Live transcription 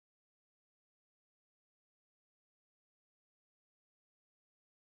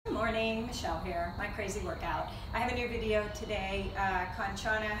Good morning, Michelle here, my crazy workout. I have a new video today.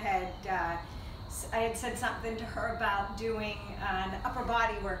 Conchana I had said something to her about doing an upper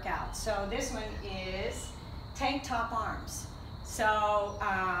body workout. So this one is tank top arms. So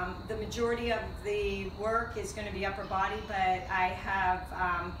the majority of the work is going to be upper body, but I have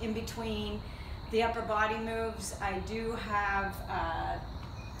in between the upper body moves, I do have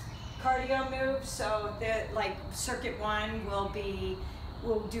cardio moves. So like circuit one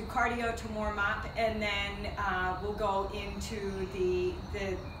we'll do cardio to warm up, and then we'll go into the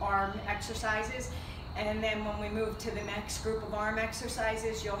arm exercises. And then when we move to the next group of arm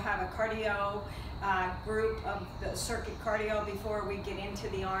exercises, you'll have a cardio group of the circuit cardio before we get into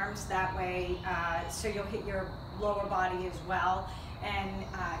the arms. That way, so you'll hit your lower body as well and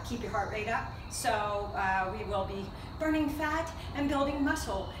keep your heart rate up. So we will be burning fat and building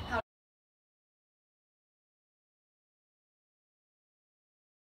muscle.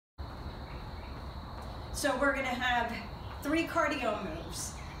 So we're going to have 3 cardio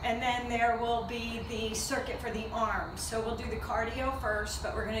moves, and then there will be the circuit for the arms. So we'll do the cardio first,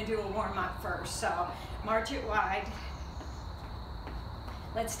 but we're going to do a warm-up first. So march it wide.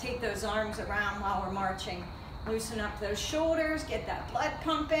 Let's take those arms around while we're marching. Loosen up those shoulders, get that blood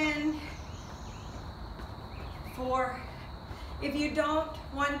pumping. 4. If you don't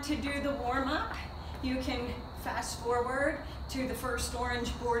want to do the warm-up, you can fast forward to the first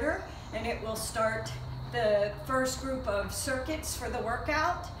orange border, and it will start the first group of circuits for the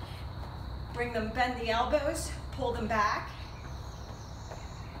workout. Bend the elbows, pull them back.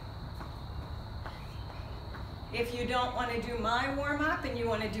 If you don't want to do my warm-up and you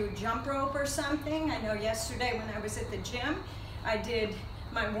want to do jump rope or something, I know yesterday when I was at the gym, I did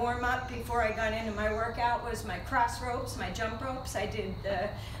my warm-up before I got into my workout was my cross ropes, my jump ropes. I did the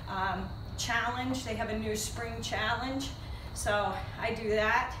challenge. They have a new spring challenge, so I do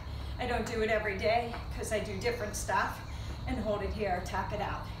that. I don't do it every day because I do different stuff. And hold it here, tap it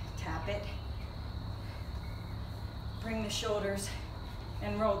out, tap it. Bring the shoulders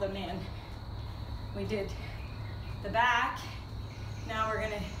and roll them in. We did the back. Now we're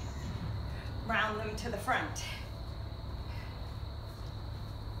gonna round them to the front.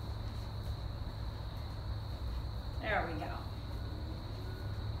 There we go.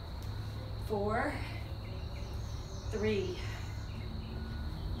 4, 3,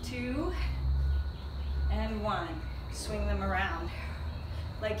 2, and 1. Swing them around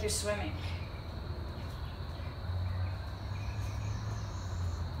like you're swimming.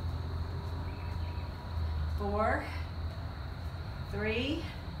 4, 3,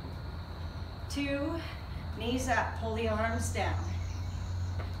 2, knees up, pull the arms down.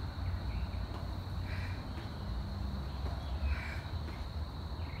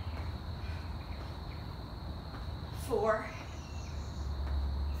 4,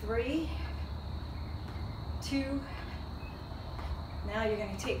 3, 2, now you're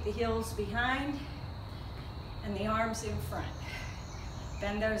going to take the heels behind and the arms in front.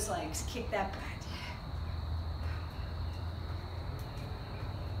 Bend those legs, kick that butt.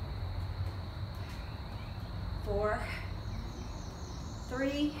 4,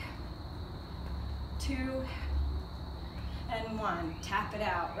 3, 2, and 1. Tap it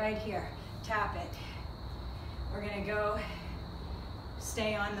out right here. Tap it. We're going to go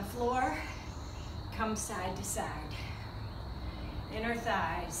stay on the floor, come side to side. Inner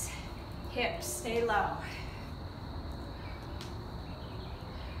thighs, hips, stay low.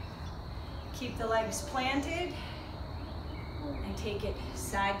 Keep the legs planted and take it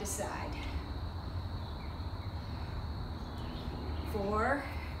side to side. 4,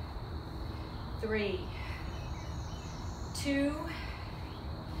 3, 2,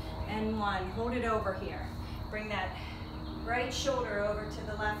 and 1. Hold it over here. Bring that right shoulder over to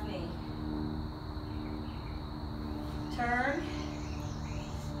the left knee. Turn.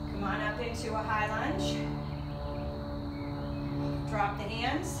 Come on up into a high lunge. Drop the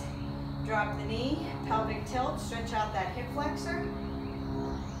hands. Drop the knee. Pelvic tilt. Stretch out that hip flexor.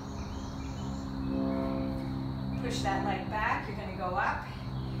 Push that leg back. You're going to go up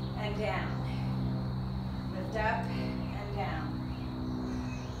and down. Lift up and down.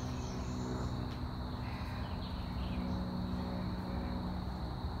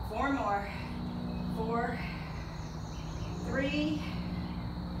 4 more. 4, 3,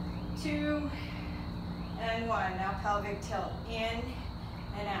 2, and 1. Now pelvic tilt in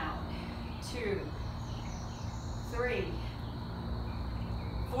and out. 2, 3,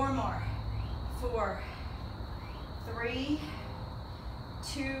 4 more. 4, 3,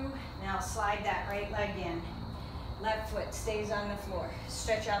 2. Now slide that right leg in. Left foot stays on the floor.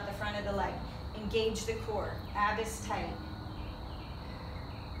 Stretch out the front of the leg. Engage the core. Ab is tight.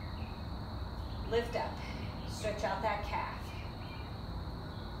 Lift up. Stretch out that calf.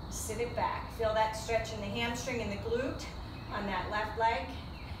 Sit it back. Feel that stretch in the hamstring and the glute on that left leg.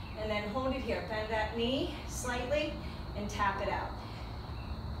 And then hold it here. Bend that knee slightly and tap it out.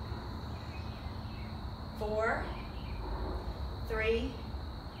 4, 3,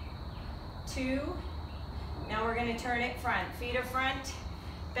 2. Now we're going to turn it front. Feet are front.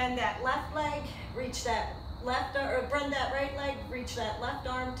 Bend that left leg. Reach that left, or bend that right leg. Reach that left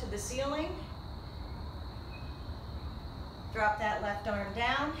arm to the ceiling. Drop that left arm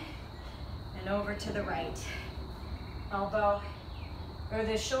down and over to the right. Elbow or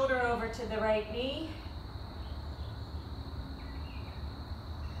the shoulder over to the right knee.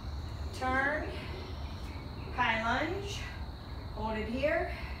 Turn. High lunge. Hold it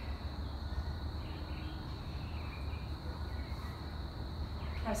here.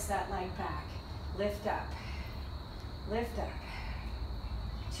 Press that leg back. Lift up. Lift up.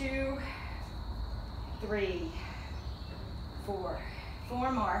 2, 3, 4.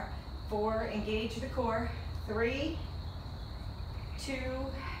 4 more. 4, engage the core. 3, 2,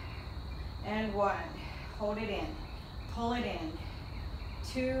 and 1. Hold it in. Pull it in.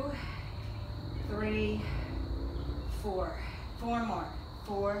 2, 3, 4. 4 more.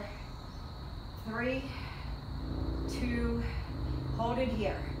 4, 3, 2, hold it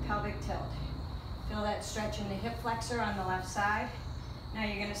here. Pelvic tilt. Feel that stretch in the hip flexor on the left side. Now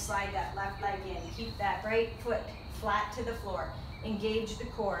you're going to slide that left leg in. Keep that right foot flat to the floor. Engage the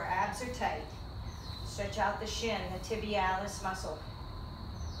core. Abs are tight. Stretch out the shin, the tibialis muscle.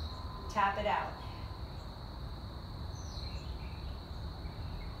 Tap it out.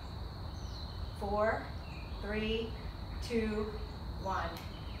 4, 3, 2, 1.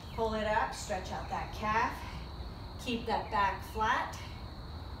 Pull it up, stretch out that calf. Keep that back flat.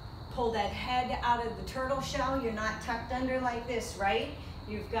 Pull that head out of the turtle shell. You're not tucked under like this, right?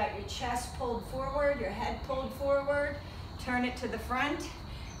 You've got your chest pulled forward, your head pulled forward. Turn it to the front.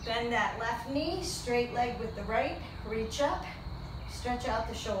 Bend that left knee, straight leg with the right. Reach up, stretch out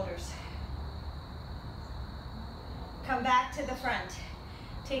the shoulders. Come back to the front.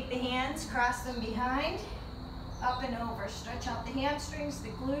 Take the hands, cross them behind, up and over. Stretch out the hamstrings, the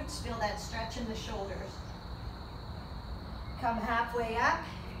glutes, feel that stretch in the shoulders. Come halfway up,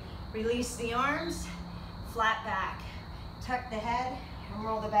 release the arms, flat back. Tuck the head and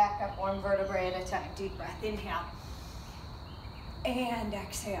roll the back up one vertebrae at a time. Deep breath, inhale. And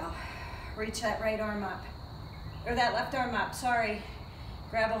exhale. Reach that right arm up, or that left arm up, sorry.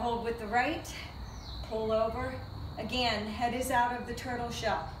 Grab a hold with the right, pull over. Again, head is out of the turtle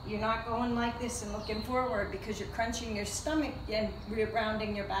shell. You're not going like this and looking forward because you're crunching your stomach and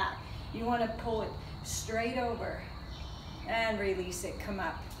rounding your back. You want to pull it straight over and release it. Come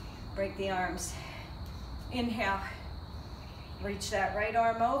up. Break the arms. Inhale. Reach that right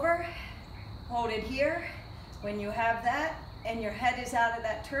arm over. Hold it here. When you have that and your head is out of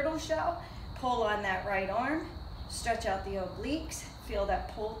that turtle shell, pull on that right arm. Stretch out the obliques. Feel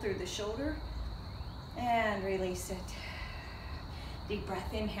that pull through the shoulder. And release it. Deep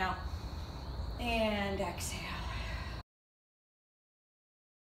breath, inhale, and exhale.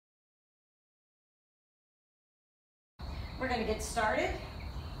 We're going to get started.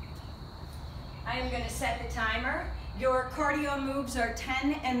 I am going to set the timer. Your cardio moves are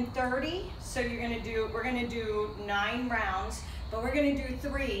 10 and 30, so we're going to do 9 rounds, but we're going to do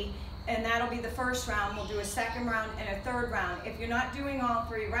 3. And that'll be the first round. We'll do a second round and a third round. If you're not doing all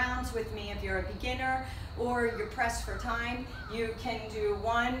 3 rounds with me, if you're a beginner or you're pressed for time, you can do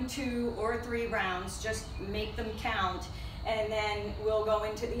 1, 2, or 3 rounds. Just make them count. And then we'll go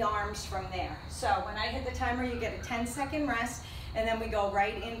into the arms from there. So when I hit the timer, you get a 10-second rest, and then we go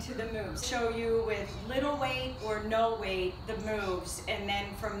right into the moves. Show you with little weight or no weight the moves, and then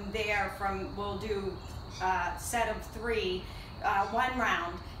from there, we'll do a set of 3, 1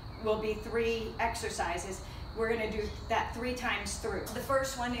 round. Will be 3 exercises. We're going to do that 3 times through. The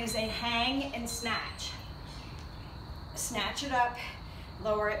first one is a hang and snatch. Snatch it up,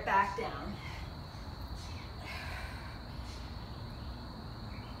 lower it back down.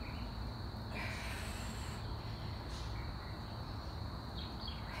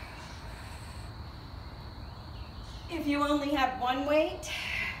 If you only have 1 weight,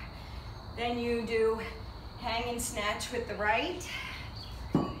 then you do hang and snatch with the right,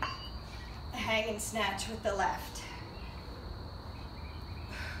 hang and snatch with the left.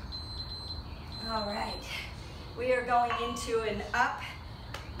 All right, we are going into an up,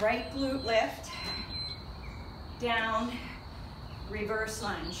 right glute lift, down, reverse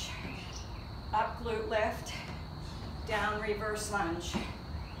lunge. Up glute lift, down reverse lunge.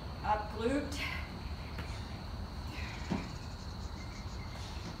 Up glute,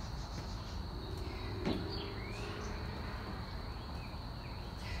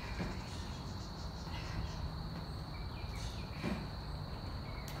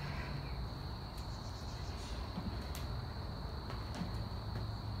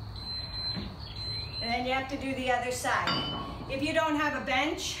 and you have to do the other side. If you don't have a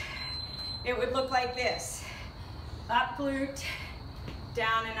bench, it would look like this. Up glute,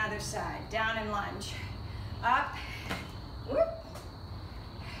 down and other side, down and lunge. Up, whoop,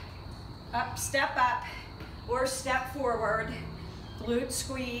 up, or step forward, glute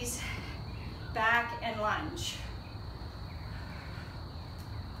squeeze, back and lunge.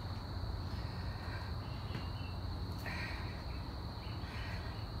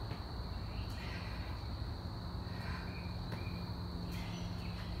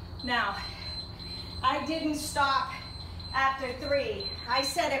 Now, I didn't stop after 3. I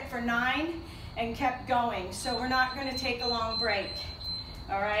set it for 9 and kept going. So we're not going to take a long break.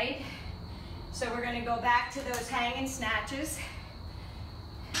 All right? So we're going to go back to those hanging snatches.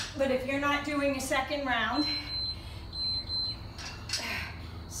 But if you're not doing a second round,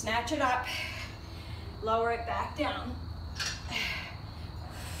 snatch it up, lower it back down.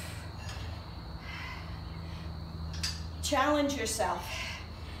 Challenge yourself.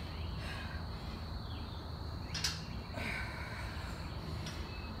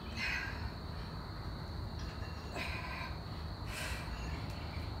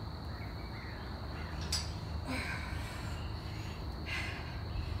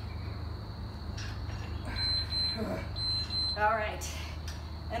 All right,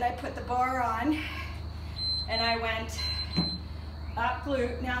 and I put the bar on and I went up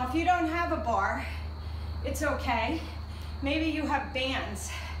glute. Now, if you don't have a bar, it's okay. Maybe you have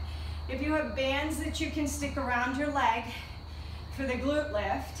bands. If you have bands that you can stick around your leg for the glute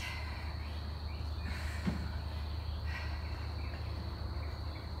lift,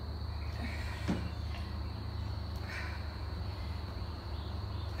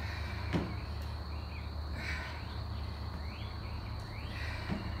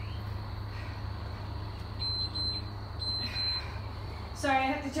 sorry, I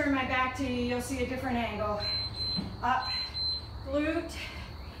have to turn my back to you. You'll see a different angle. Up, glute,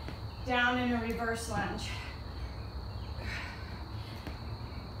 down in a reverse lunge.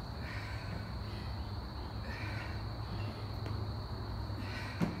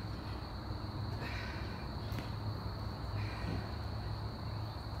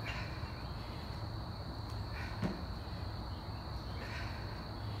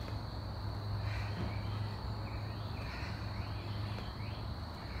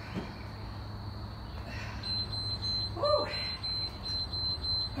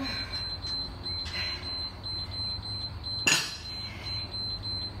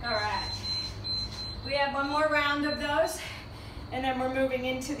 One more round of those, and then we're moving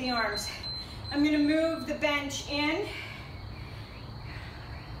into the arms. I'm going to move the bench in.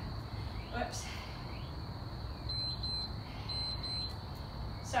 Whoops.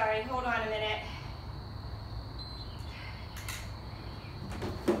 Sorry, hold on a minute.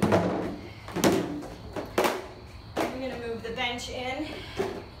 I'm going to move the bench in.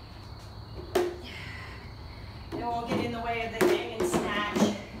 It won't get in the way of the hang and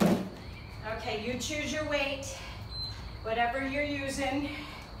snatch. Okay, you choose your weight, whatever you're using.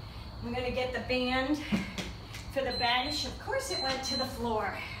 I'm going to get the band for the bench. Of course it went to the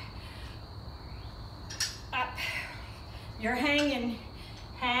floor. Up. You're hanging.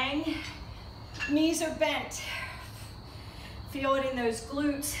 Hang. Knees are bent. Feel it in those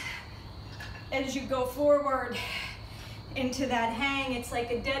glutes. As you go forward into that hang, it's like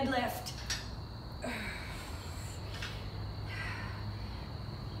a deadlift.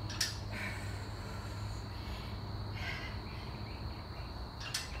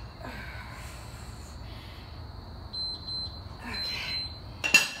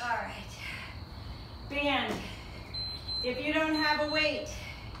 Band. If you don't have a weight,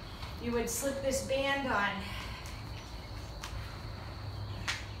 you would slip this band on.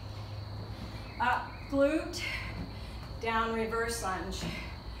 Up glute, down reverse lunge.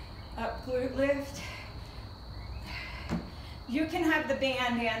 Up glute lift. You can have the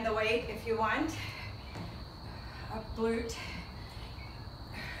band and the weight if you want. Up glute.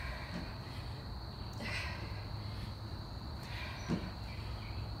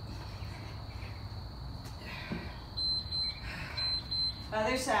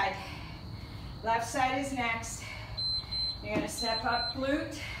 Other side. Left side is next. You're going to step up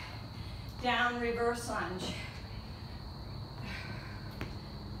glute, down reverse lunge.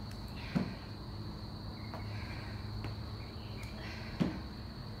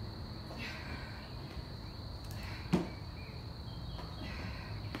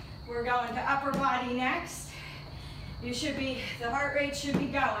 We're going to upper body next. You should be, the heart rate should be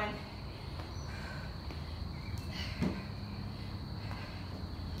going.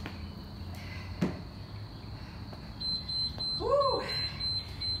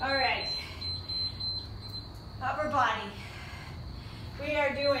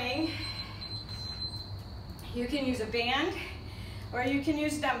 band or you can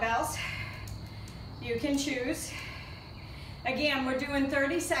use dumbbells. You can choose. Again, we're doing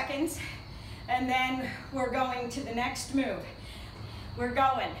 30 seconds and then we're going to the next move. We're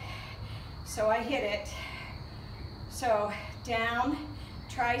going. So I hit it. So down,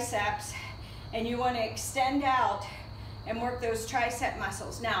 triceps, and you want to extend out and work those tricep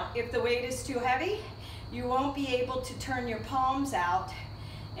muscles. Now, if the weight is too heavy, you won't be able to turn your palms out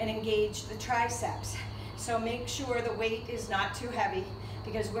and engage the triceps. So make sure the weight is not too heavy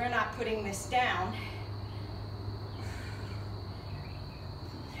because we're not putting this down.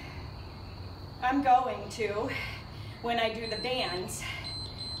 I'm going to when I do the bands.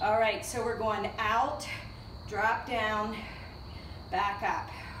 All right, so we're going out, drop down, back up,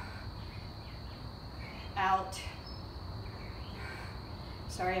 out.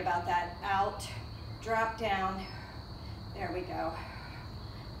 Sorry about that. Out, drop down. There we go.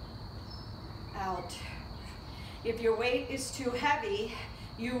 Out. If your weight is too heavy,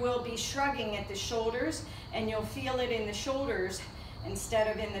 you will be shrugging at the shoulders and you'll feel it in the shoulders instead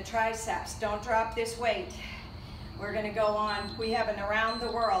of in the triceps. Don't drop this weight. We're gonna go on, we have an around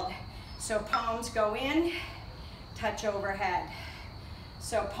the world. So palms go in, touch overhead.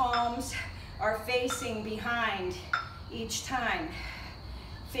 So palms are facing behind each time.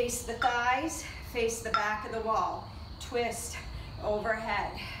 Face the thighs, face the back of the wall. Twist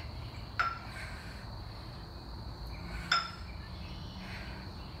overhead.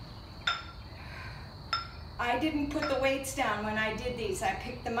 I didn't put the weights down when I did these. I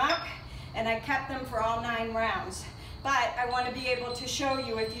picked them up and I kept them for all 9 rounds. But I want to be able to show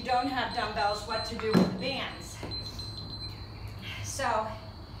you, if you don't have dumbbells, what to do with the bands. So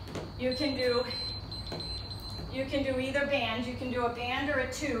you can do either band. You can do a band or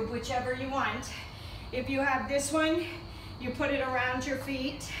a tube, whichever you want. If you have this one, you put it around your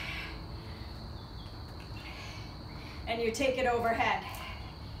feet and you take it overhead.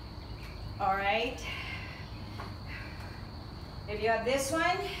 All right. If you have this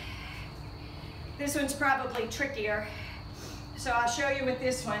one's probably trickier. So I'll show you with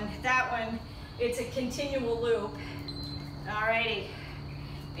this one. That one, it's a continual loop. Alrighty,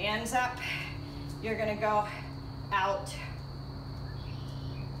 hands up. You're gonna go out.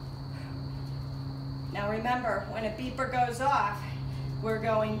 Now remember, when a beeper goes off, we're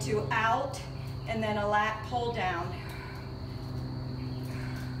going to out and then a lat pull down.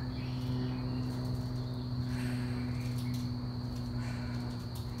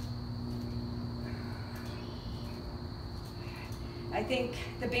 I think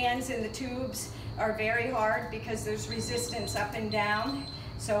the bands and the tubes are very hard because there's resistance up and down.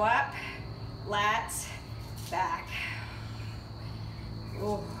 So up, lats, back.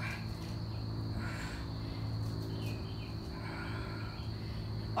 Ooh.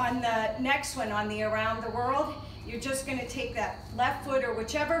 On the next one, on the around the world, you're just gonna take that left foot or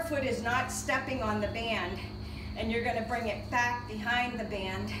whichever foot is not stepping on the band, and you're gonna bring it back behind the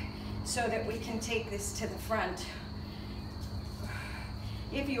band so that we can take this to the front.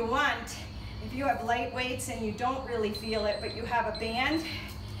 If you want, if you have light weights and you don't really feel it, but you have a band,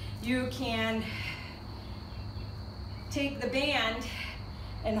 you can take the band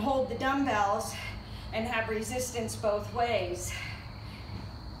and hold the dumbbells and have resistance both ways.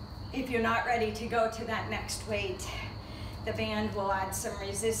 If you're not ready to go to that next weight, the band will add some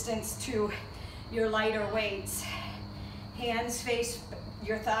resistance to your lighter weights. Hands face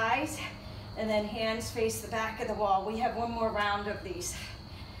your thighs, and then hands face the back of the wall. We have one more round of these.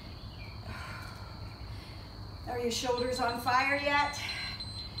 Are your shoulders on fire yet?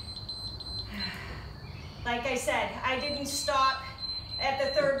 Like I said, I didn't stop at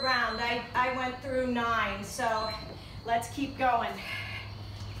the 3rd round. I went through 9, so let's keep going.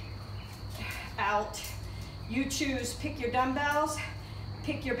 Out. You choose, pick your dumbbells,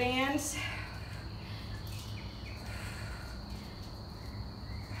 pick your bands.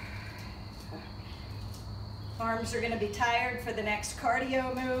 Arms are going to be tired for the next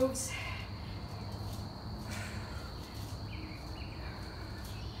cardio moves.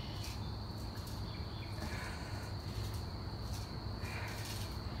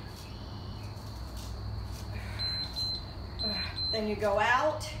 Then you go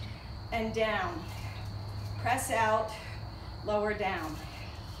out and down. Press out, lower down.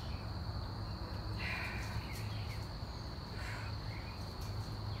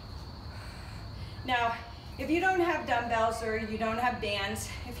 Now, if you don't have dumbbells or you don't have bands,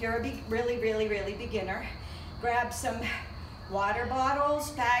 if you're a really beginner, grab some water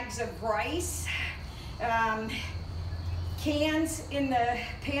bottles, bags of rice, cans in the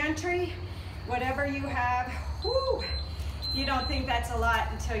pantry, whatever you have. Whew. You don't think that's a lot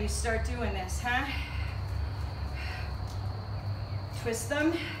until you start doing this, huh? Twist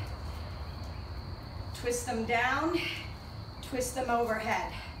them down, twist them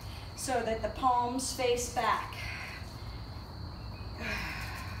overhead so that the palms face back.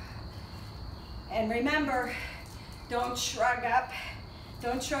 And remember, don't shrug up,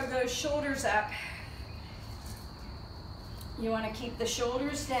 don't shrug those shoulders up. You want to keep the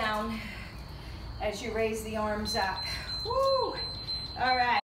shoulders down as you raise the arms up. Woo! All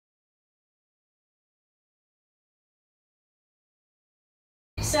right.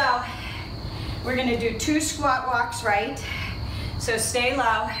 So, we're gonna do 2 squat walks, right? So stay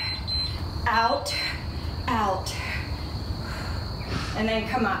low, out, out, and then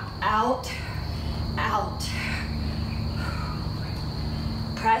come up, out, out,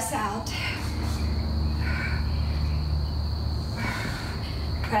 press out,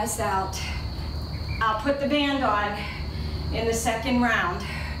 press out. I'll put the band on in the second round,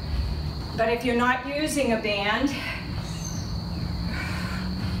 but if you're not using a band,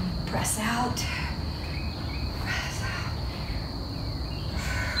 press out, press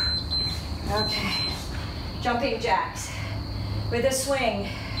out. Okay, jumping jacks with a swing.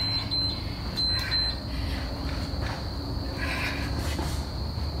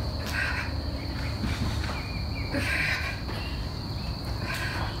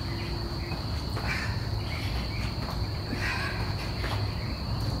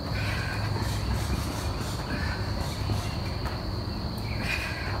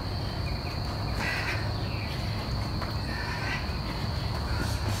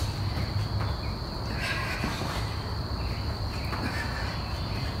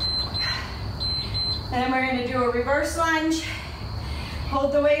 And then we're going to do a reverse lunge.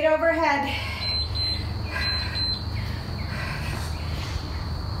 Hold the weight overhead.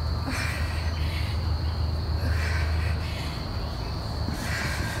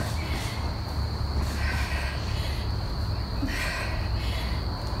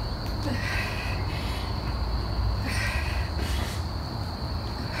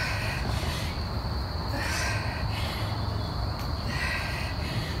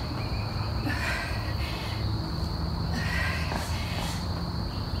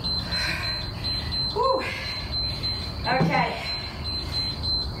 Okay,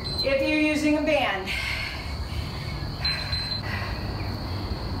 if you're using a band.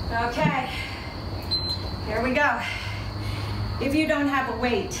 Okay, here we go. If you don't have a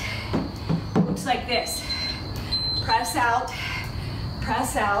weight, it looks like this. Press out,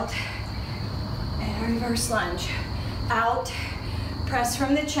 and a reverse lunge. Out, press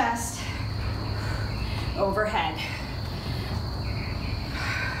from the chest, overhead.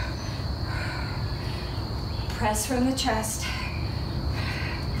 Press from the chest,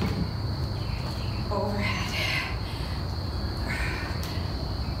 overhead.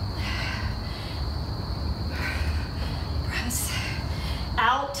 Press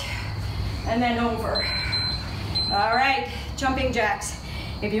out and then over. All right, jumping jacks.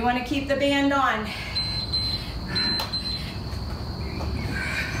 If you want to keep the band on,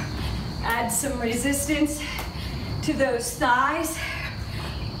 add some resistance to those thighs.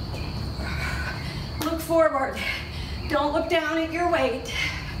 Look forward. Don't look down at your weight.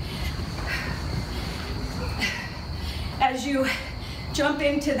 As you jump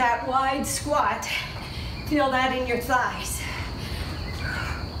into that wide squat, feel that in your thighs.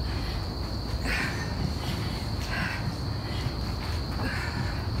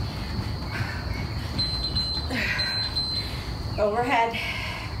 Overhead.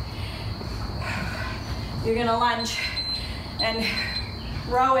 You're gonna lunge and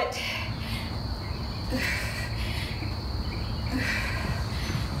row it.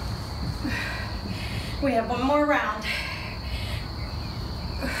 We have one more round.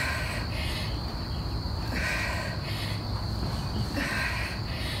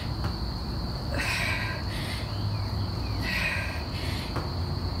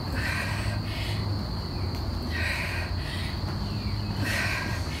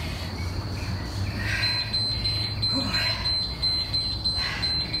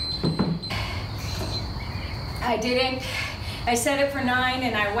 I set it for 9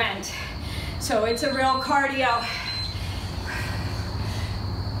 and I went. So it's a real cardio.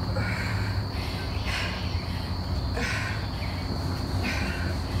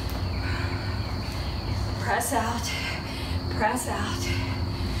 Press out, press out.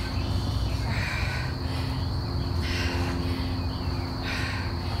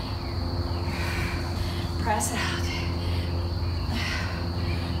 Press out.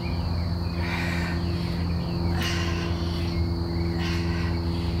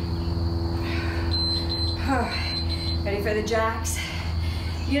 Ready for the jacks?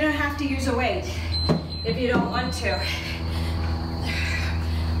 You don't have to use a weight if you don't want to.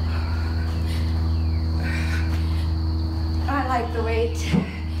 like the weight.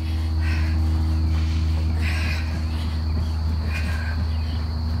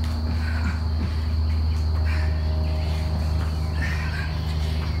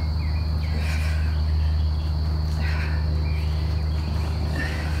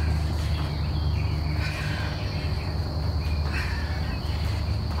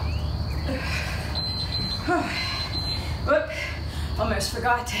 Whoop, almost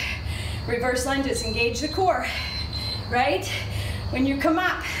forgot to reverse lunges, engage the core, right? When you come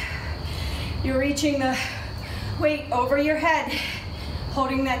up, you're reaching the weight over your head,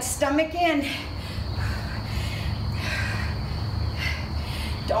 holding that stomach in.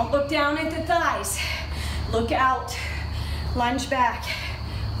 Don't look down at the thighs, look out, lunge back,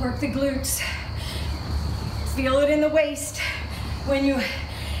 work the glutes, feel it in the waist when you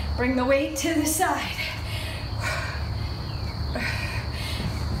bring the weight to the side.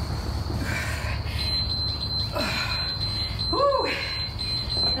 Woo.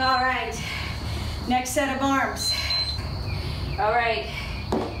 All right, next set of arms. All right,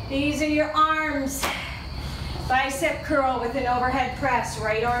 these are your arms. Bicep curl with an overhead press.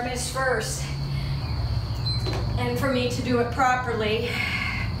 Right arm is first. And for me to do it properly,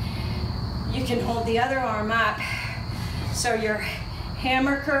 you can hold the other arm up. So your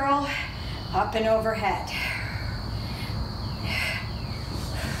hammer curl, up and overhead.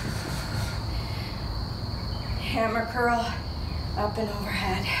 Hammer curl, up and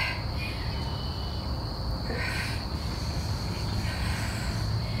overhead.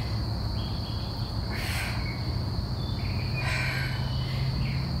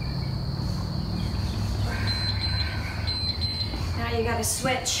 Now you gotta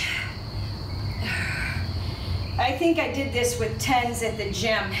switch. I think I did this with 10s at the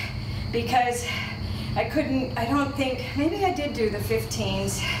gym because I don't think, maybe I did do the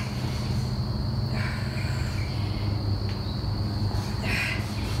 15s.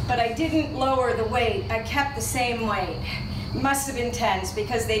 But I didn't lower the weight. I kept the same weight. Must have been 10s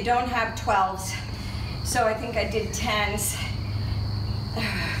because they don't have 12s. So I think I did 10s. I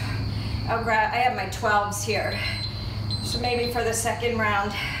have my 12s here. So maybe for the second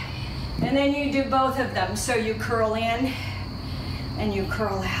round. And then you do both of them. So you curl in and you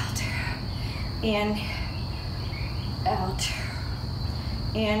curl out. In, out,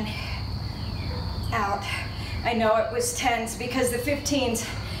 in, out. I know it was 10s because the 15s,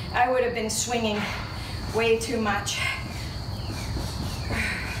 I would have been swinging way too much.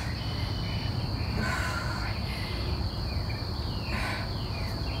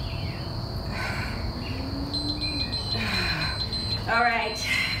 All right,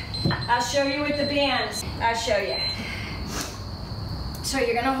 I'll show you with the bands. I'll show you. So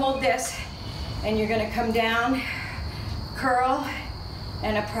you're gonna hold this and you're gonna come down, curl,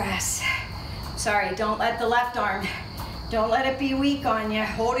 and a press. Sorry, don't let the left arm, don't let it be weak on you.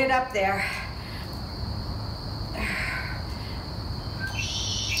 Hold it up there.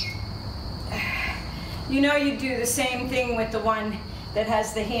 You know you do the same thing with the one that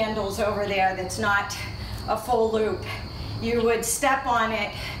has the handles over there that's not a full loop. You would step on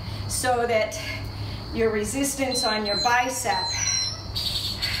it so that your resistance on your bicep,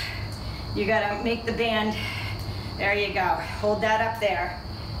 you gotta make the band, there you go. Hold that up there.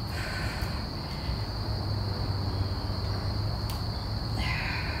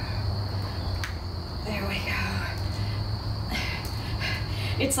 There we go.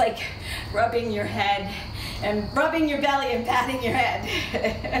 It's like rubbing your head and rubbing your belly and patting your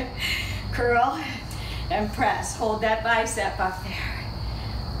head. Curl and press. Hold that bicep up there.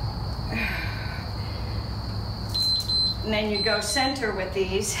 And then you go center with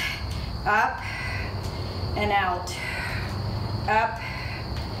these. Up and out. Up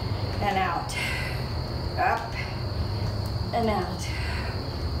and out. Up and out.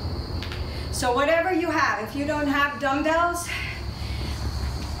 So whatever you have, if you don't have dumbbells,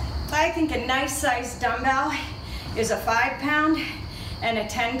 I think a nice sized dumbbell is a 5-pound and a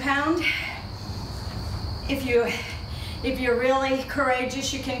 10-pound. If you're really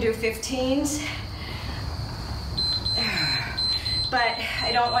courageous, you can do 15s. But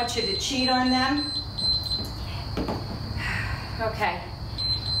I don't want you to cheat on them. Okay.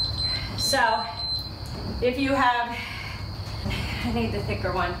 So if you have, I need the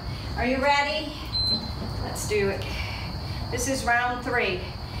thicker one. Are you ready? Let's do it. This is round 3.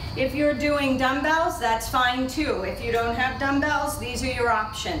 If you're doing dumbbells, that's fine too. If you don't have dumbbells, these are your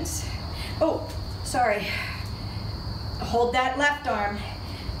options. Oh, sorry. Hold that left arm.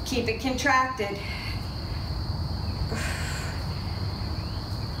 Keep it contracted.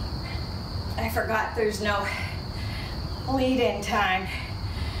 I forgot there's no lead-in time.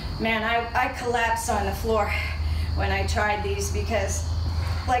 Man, I collapsed on the floor when I tried these because,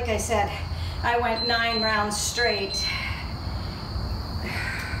 like I said, I went 9 rounds straight. There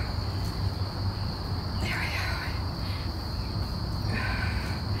we go.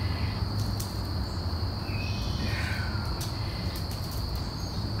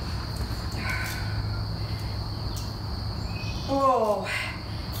 Oh,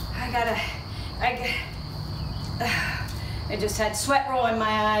 I just had sweat roll in my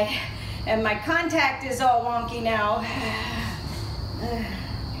eye, and my contact is all wonky now.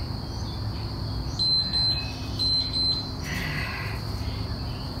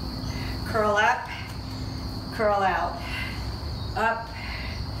 Curl up, curl out, up,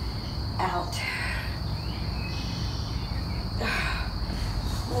 out.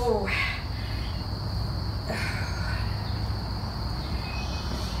 Oh.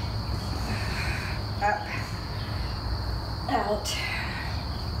 Up, out.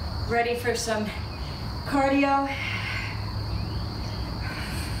 Ready for some cardio.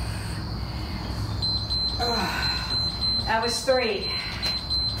 That was 3.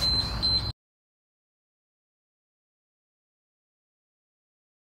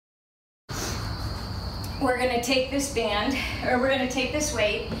 We're gonna take this band, or we're gonna take this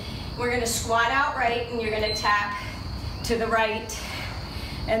weight, we're gonna squat out right, and you're gonna tap to the right,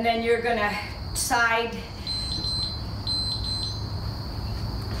 and then you're gonna side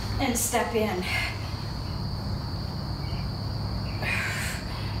and step in.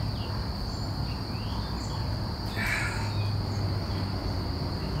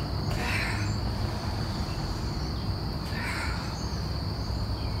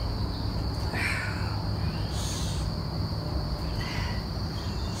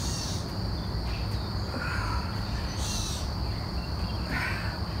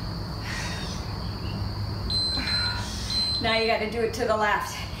 Now you got to do it to the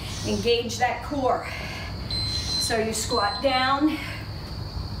left. Engage that core. So you squat down.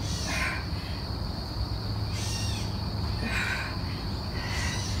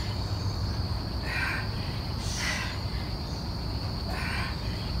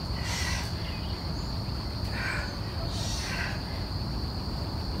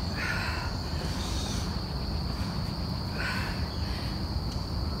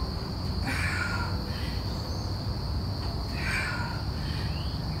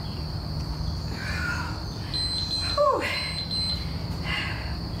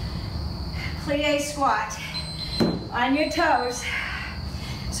 Plie squat on your toes.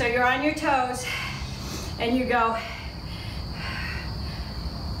 So you're on your toes and you go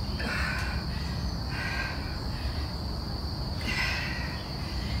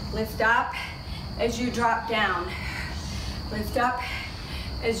lift up as you drop down. Lift up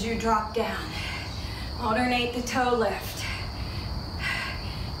as you drop down. Alternate the toe lift.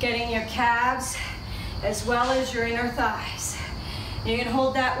 Getting your calves as well as your inner thighs. You can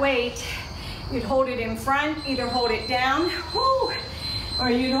hold that weight. You'd hold it in front, either hold it down, whoo, or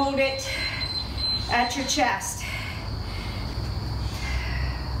you'd hold it at your chest.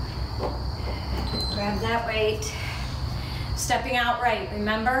 Grab that weight. Stepping out right,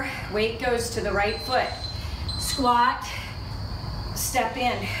 remember, weight goes to the right foot. Squat, step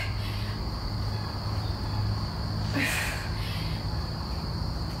in.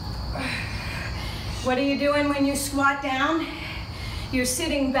 What are you doing when you squat down? You're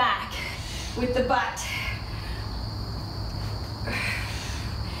sitting back with the butt.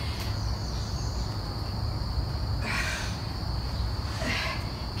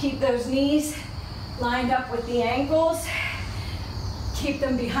 Keep those knees lined up with the ankles. Keep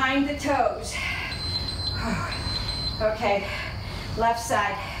them behind the toes. Okay, left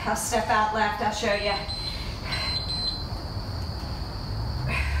side. I'll step out left, I'll show you.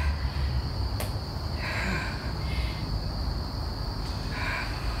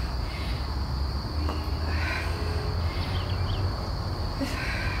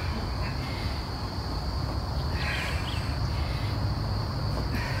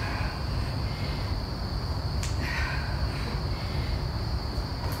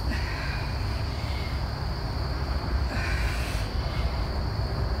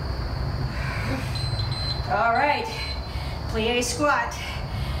 All right, plie squat.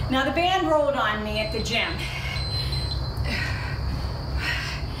 Now the band rolled on me at the gym,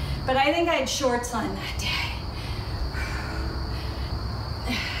 but I think I had shorts on that day.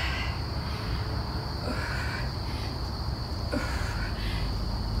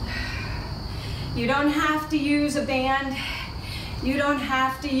 You don't have to use a band. You don't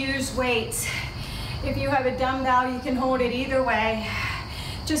have to use weights. If you have a dumbbell, you can hold it either way.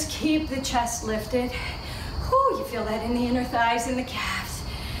 Just keep the chest lifted. Whew, you feel that in the inner thighs and the calves.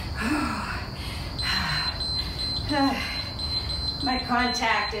 My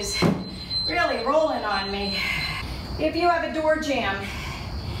contact is really rolling on me. If you have a door jamb,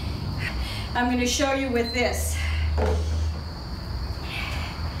 I'm going to show you with this.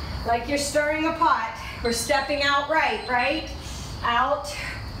 Like you're stirring a pot. We're stepping out right? Out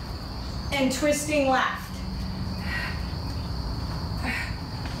and twisting left.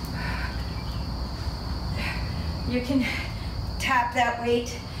 You can tap that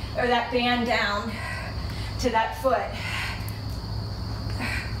weight or that band down to that foot.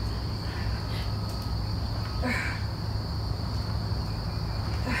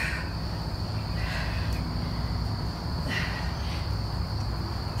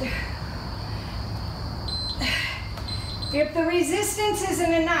 If the resistance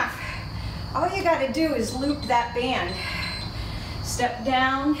isn't enough, all you got to do is loop that band. Step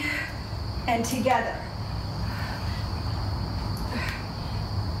down and together.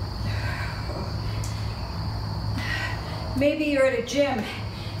 Maybe you're at a gym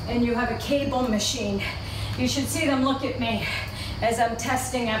and you have a cable machine. You should see them look at me as I'm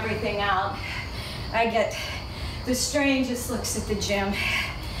testing everything out. I get the strangest looks at the gym.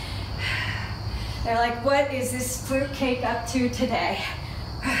 They're like, what is this fruitcake up to today?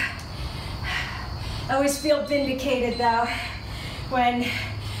 I always feel vindicated though when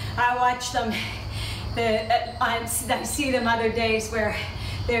I watch them. I see them other days where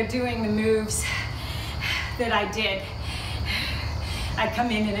they're doing the moves that I did. I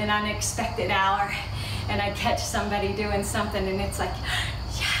come in at an unexpected hour and I catch somebody doing something and it's like,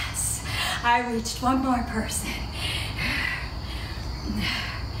 yes, I reached one more person.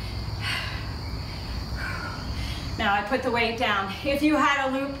 Now I put the weight down. If you had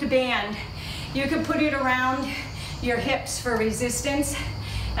a looped band, you could put it around your hips for resistance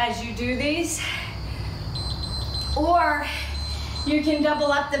as you do these. Or you can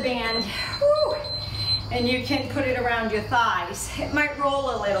double up the band. Woo, and you can put it around your thighs. It might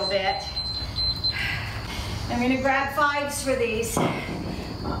roll a little bit. I'm gonna grab 5s for these.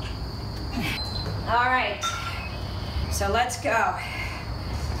 All right, so let's go.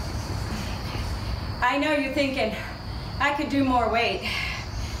 I know you're thinking, I could do more weight,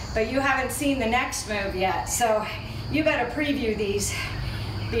 but you haven't seen the next move yet, so you better preview these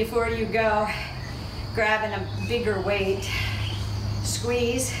before you go grabbing a bigger weight.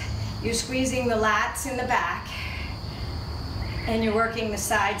 Squeeze. You're squeezing the lats in the back, and you're working the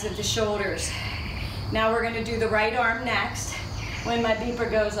sides of the shoulders. Now we're going to do the right arm next. When my beeper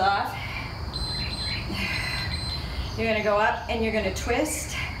goes off, you're going to go up and you're going to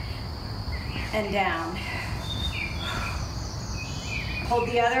twist and down. Hold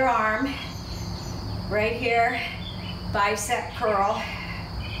the other arm right here, bicep curl.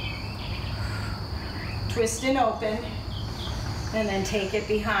 Twist and open, and then take it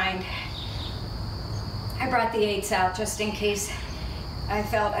behind. I brought the 8s out just in case I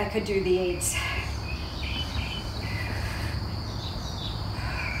felt I could do the 8s.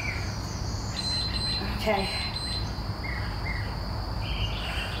 Okay.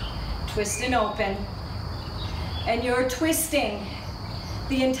 Twist and open. And you're twisting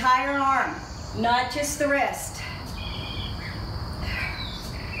the entire arm, not just the wrist.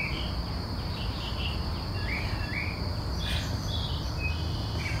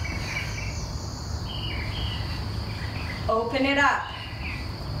 Open it up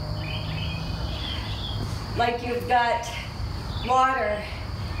like you've got water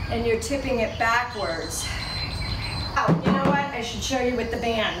and you're tipping it backwards. Oh, you know what? I should show you with the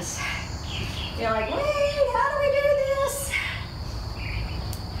bands. You're like, wait, how do we do this?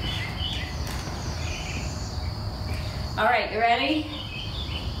 All right, you ready?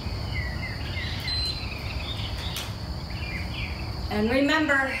 And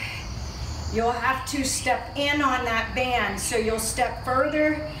remember, you'll have to step in on that band, so you'll step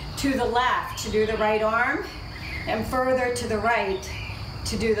further to the left to do the right arm and further to the right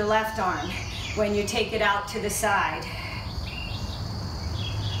to do the left arm when you take it out to the side.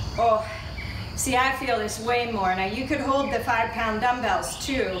 Oh, see, I feel this way more. Now you could hold the 5-pound dumbbells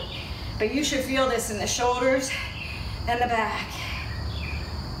too, but you should feel this in the shoulders and the back.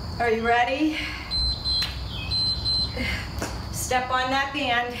 Are you ready? Step on that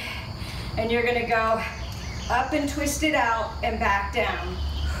band. And you're gonna go up and twist it out and back down.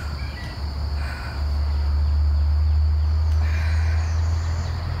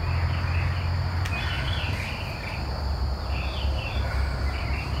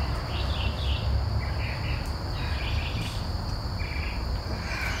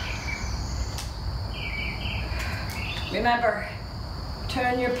 Remember,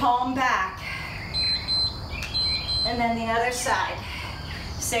 turn your palm back. And then the other side.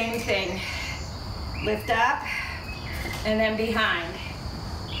 Same thing. Lift up, and then behind.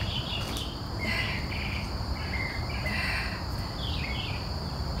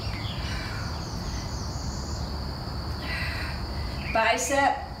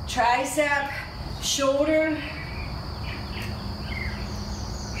 Bicep, tricep, shoulder.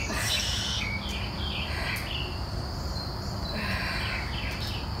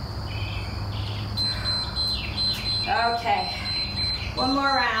 Okay, one more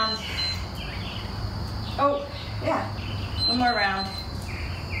round. Oh, yeah, one more round.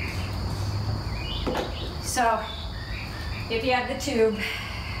 So, if you have the tube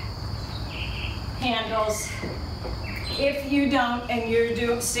handles, if you don't and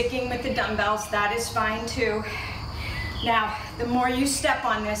you're sticking with the dumbbells, that is fine too. Now, the more you step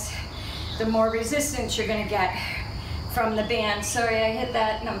on this, the more resistance you're gonna get from the band. Sorry, I hit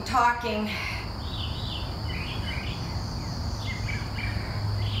that and I'm talking.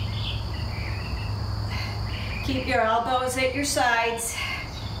 Keep your elbows at your sides,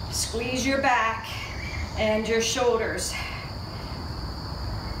 squeeze your back and your shoulders.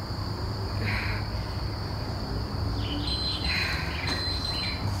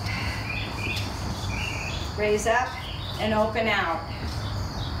 Raise up and open out.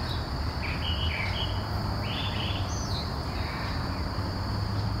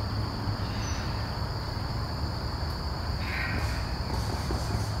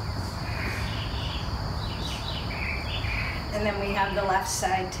 And then we have the left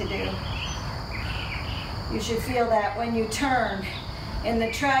side to do. You should feel that when you turn in the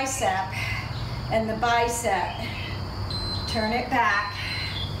tricep and the bicep. Turn it back,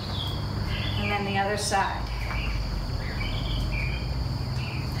 and then the other side.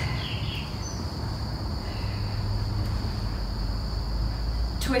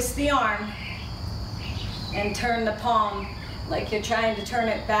 Twist the arm and turn the palm like you're trying to turn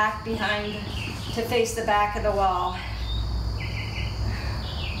it back behind to face the back of the wall.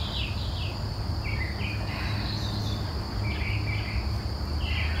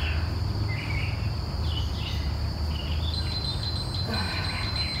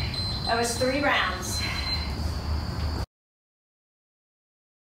 That was 3 rounds.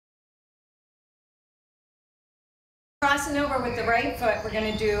 Crossing over with the right foot, we're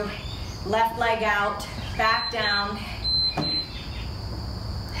going to do left leg out, back down,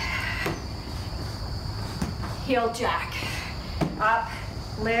 heel jack, up,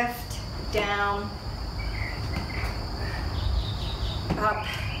 lift, down, up,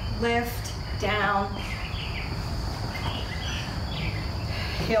 lift, down,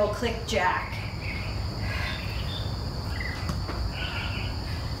 heel click jack,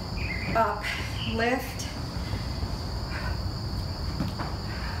 up, lift,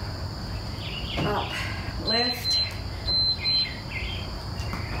 up, lift.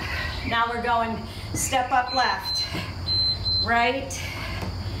 Now we're going step up left, right,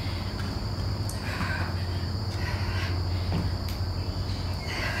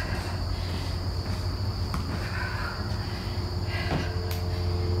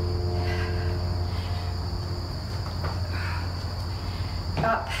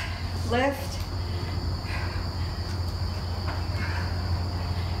 up, lift,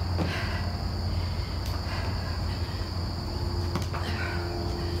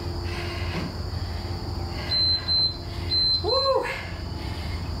 woo,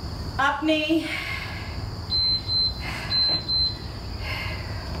 up knee,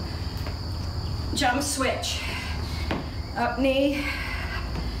 jump switch, up knee,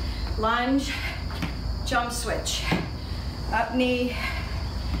 lunge, jump switch, up knee,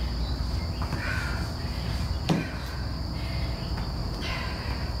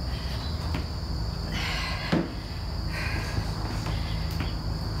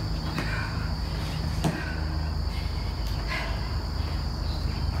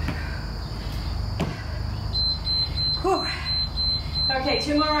 whew. Okay,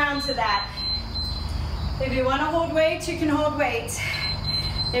 2 more rounds of that. If you want to hold weights, you can hold weights.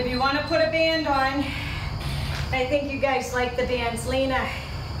 If you want to put a band on, I think you guys like the bands. Lena,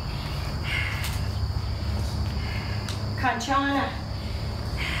 Conchana.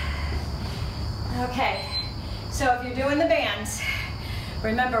 Okay, so if you're doing the bands,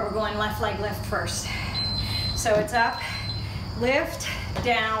 remember we're going left leg lift first. So it's up, lift,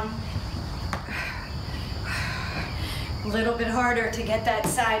 down. A little bit harder to get that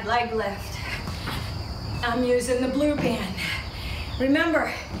side leg lift. I'm using the blue band.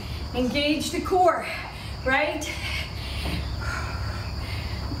 Remember, engage the core, right?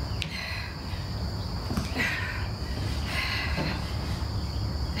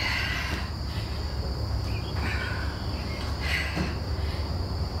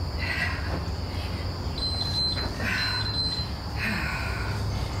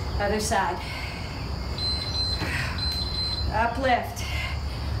 Other side. Uplift.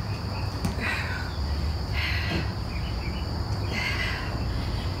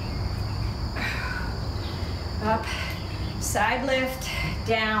 Up. Side lift.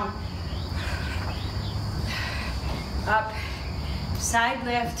 Down. Up. Side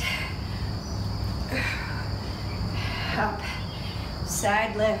lift. Up.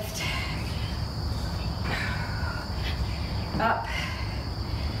 Side lift. Up.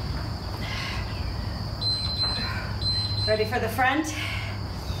 Ready for the front?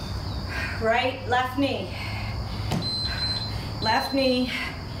 Right, left knee. Left knee.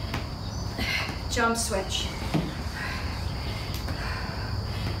 Jump switch.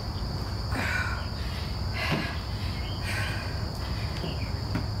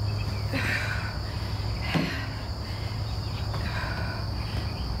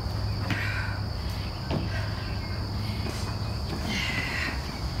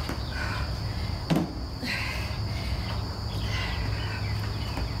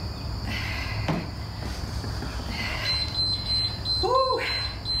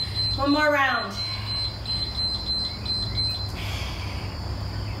 One more round.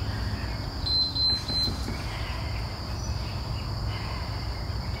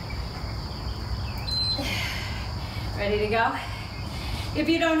 Ready to go? If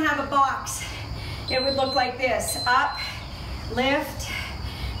you don't have a box, it would look like this. Up, lift,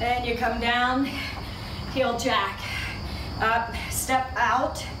 and you come down, heel jack. Up, step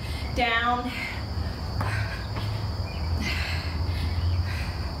out, down.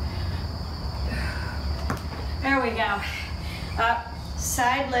 There we go. Up,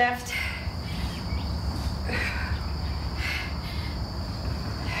 side lift.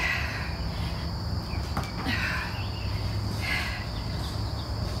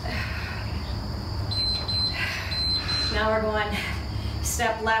 Now we're going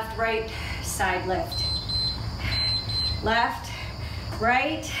step left, right, side lift. Left,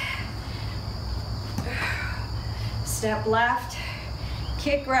 right. Step left,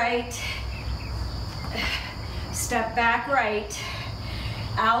 kick right. Step back right,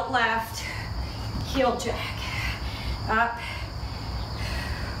 out left, heel jack, up,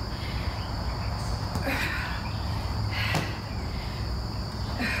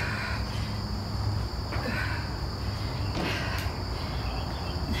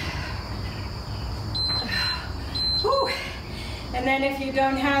 whew. And then if you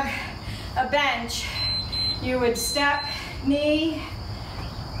don't have a bench, you would step, knee,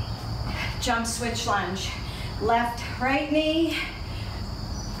 jump switch lunge. Left, right knee.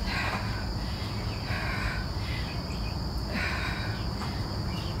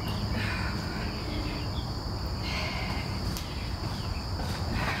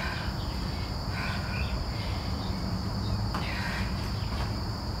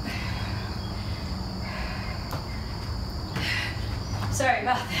 Sorry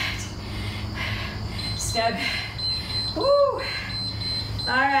about that. Step. Woo. All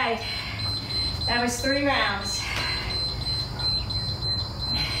right. That was 3 rounds.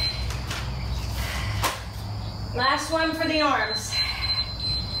 Last one for the arms.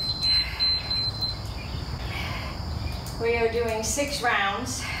 We are doing 6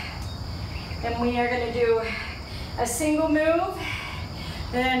 rounds. And we are going to do a single move,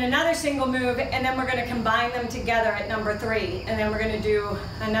 then another single move, and then we're going to combine them together at number 3. And then we're going to do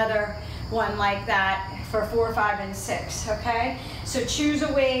another one like that for 4, 5, and 6, okay? So choose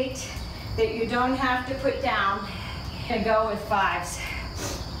a weight that you don't have to put down and go with 5s.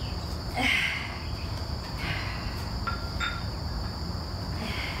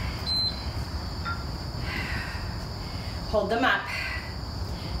 Hold them up,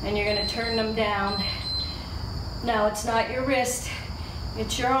 and you're going to turn them down. Now it's not your wrist,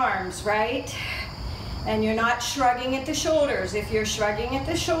 it's your arms, right? And you're not shrugging at the shoulders. If you're shrugging at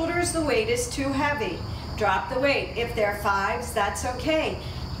the shoulders, the weight is too heavy. Drop the weight. If they're 5s, that's okay.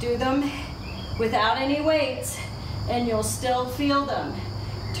 Do them without any weights, and you'll still feel them.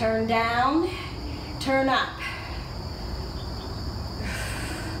 Turn down, turn up.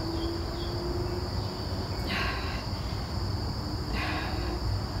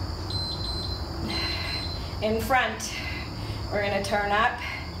 In front, we're going to turn up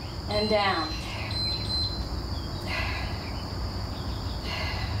and down.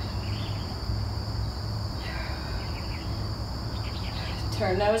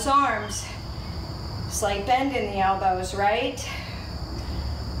 Turn those arms. Slight bend in the elbows, right?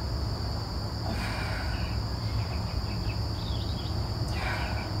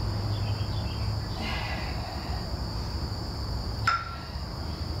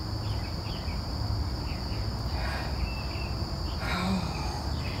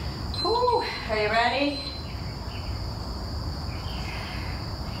 Are you ready?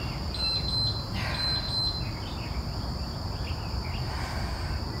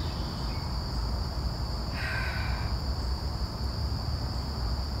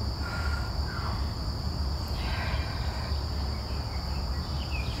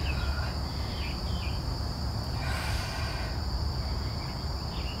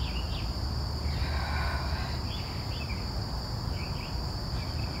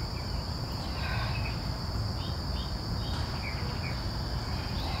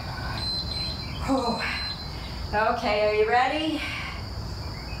 Okay, are you ready?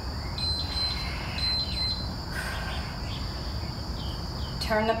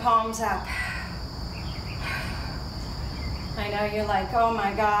 Turn the palms up. I know you're like, oh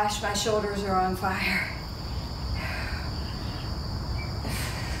my gosh, my shoulders are on fire.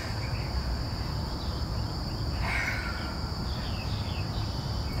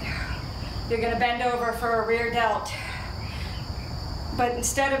 You're gonna bend over for a rear delt. But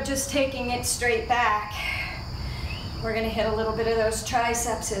instead of just taking it straight back, we're gonna hit a little bit of those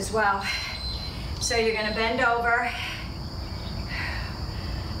triceps as well. So you're gonna bend over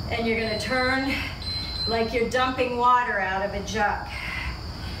and you're gonna turn like you're dumping water out of a jug.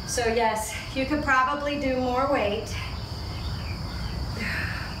 So yes, you could probably do more weight,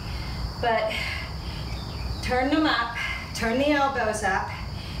 but turn them up, turn the elbows up,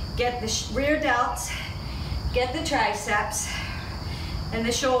 get the rear delts, get the triceps, and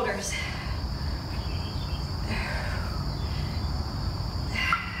the shoulders.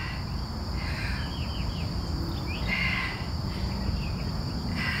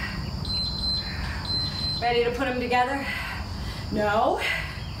 Ready to put them together? No.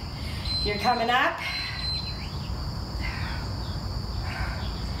 You're coming up.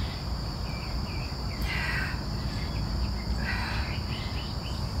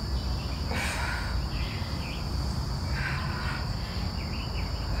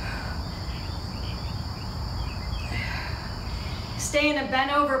 Stay in a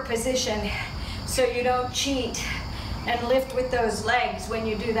bent over position so you don't cheat and lift with those legs when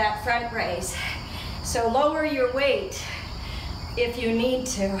you do that front raise. So lower your weight if you need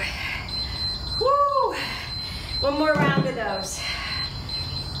to. Woo! One more round of those.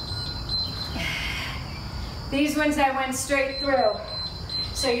 These ones I went straight through.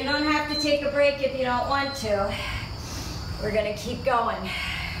 So you don't have to take a break if you don't want to. We're gonna keep going.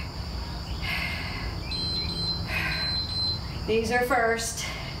 These are first.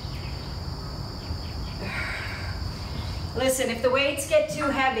 Listen, if the weights get too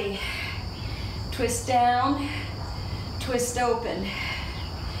heavy, twist down, twist open.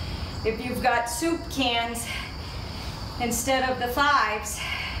 If you've got soup cans, instead of the 5s,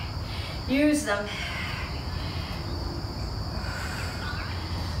 use them.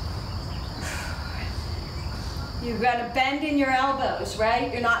 You've got to bend in your elbows,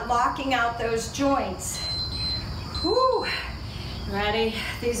 right? You're not locking out those joints. Whew. Ready?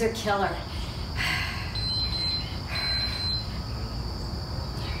 These are killer.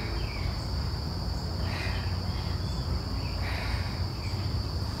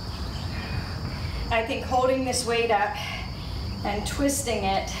 I think holding this weight up and twisting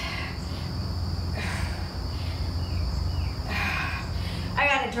it, I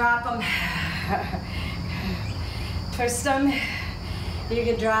gotta drop them. Twist them. You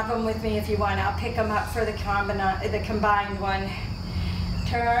can drop them with me if you want. I'll pick them up for the combined one.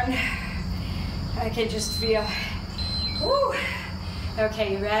 Turn. I can just feel. Woo.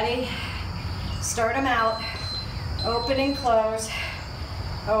 Okay, you ready? Start them out. Open and close.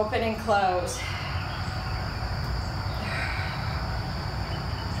 Open and close.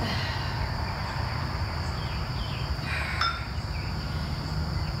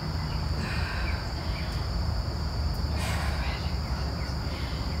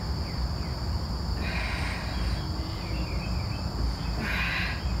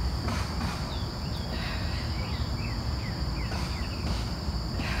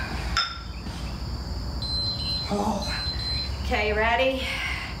 Okay, ready?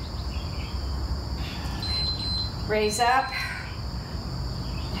 Raise up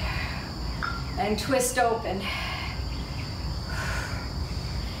and twist open.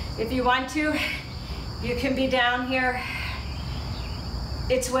 If you want to, you can be down here.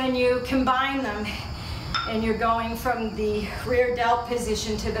 It's when you combine them and you're going from the rear delt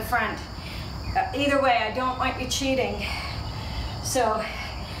position to the front. Either way, I don't want you cheating. So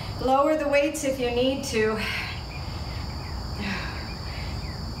lower the weights if you need to.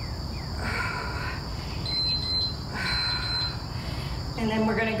 And then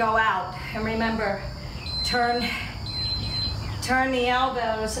we're gonna go out. And remember, turn the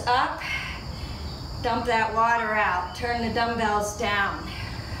elbows up Dump that water out. Turn the dumbbells down.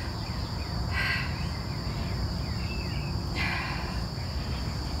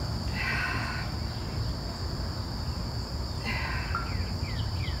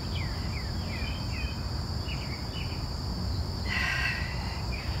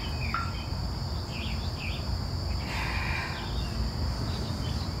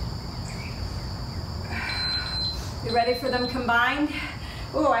 You ready for them combined?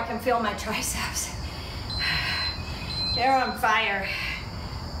 Oh, I can feel my triceps. They're on fire.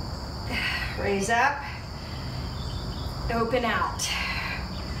 Raise up, open out.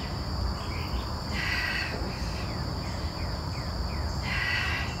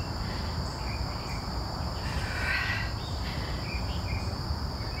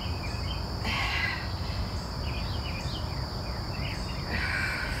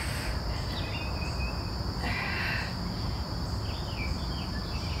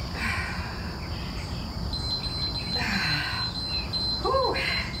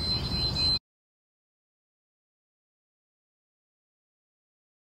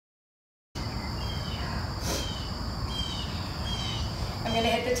 I'm gonna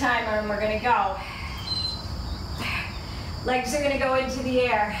hit the timer and we're gonna go. Legs are gonna go into the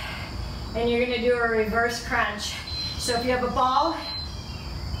air and you're gonna do a reverse crunch. So if you have a ball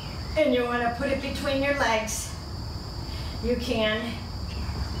and you wanna put it between your legs, you can.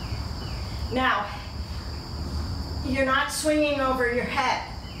 Now, you're not swinging over your head.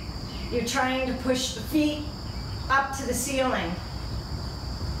 You're trying to push the feet up to the ceiling.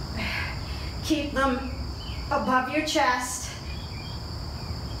 Keep them above your chest.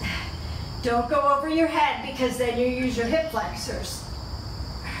 Don't go over your head because then you use your hip flexors.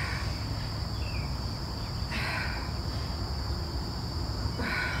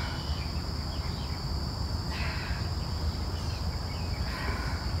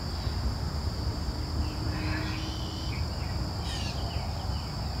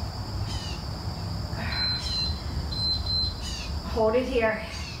 Hold it here.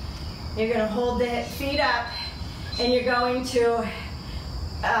 You're going to hold the feet up and you're going to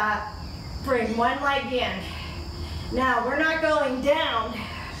bring one leg in. Now, we're not going down.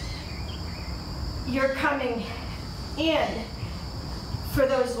 You're coming in for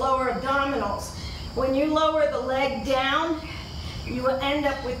those lower abdominals. When you lower the leg down, you will end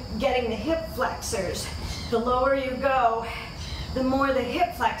up with getting the hip flexors. The lower you go, the more the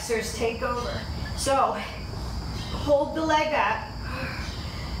hip flexors take over. So, hold the leg up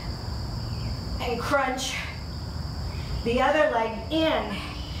and crunch the other leg in.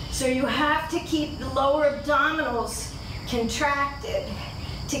 So you have to keep the lower abdominals contracted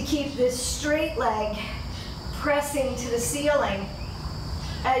to keep this straight leg pressing to the ceiling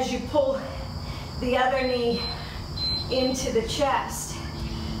as you pull the other knee into the chest.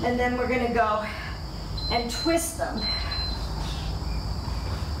 And then we're gonna go and twist them.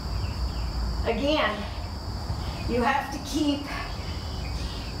 Again, you have to keep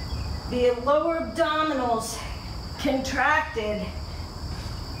the lower abdominals contracted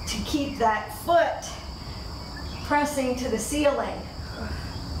to keep that foot pressing to the ceiling.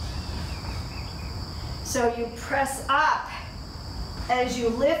 So you press up as you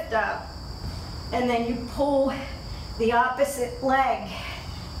lift up, and then you pull the opposite leg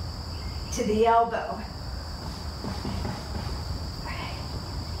to the elbow.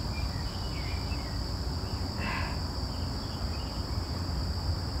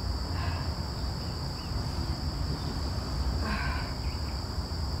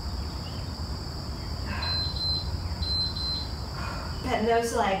 Bend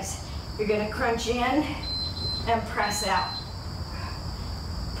those legs. You're going to crunch in and press out.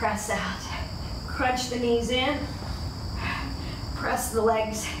 Press out. Crunch the knees in. Press the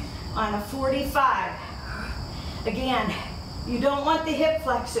legs on a 45. Again, you don't want the hip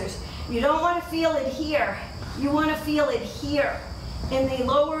flexors. You don't want to feel it here. You want to feel it here in the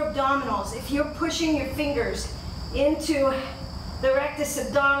lower abdominals. If you're pushing your fingers into the rectus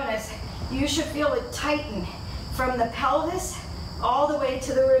abdominis, you should feel it tighten from the pelvis all the way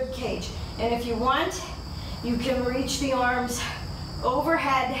to the rib cage. And if you want, you can reach the arms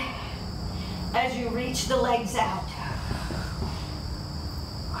overhead as you reach the legs out.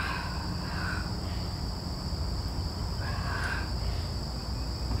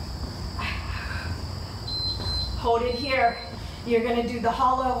 Hold it here. You're going to do the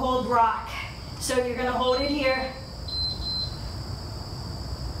hollow hold rock. So you're going to hold it here.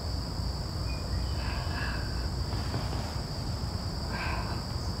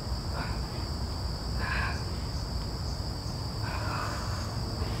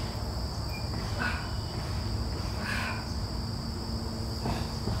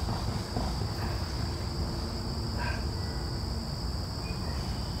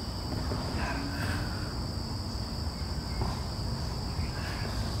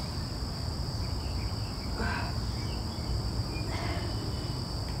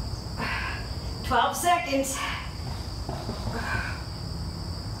 12 seconds.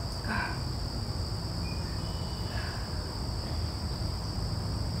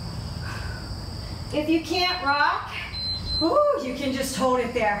 If you can't rock, you can just hold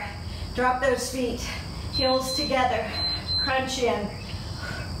it there. Drop those feet, heels together, crunch in.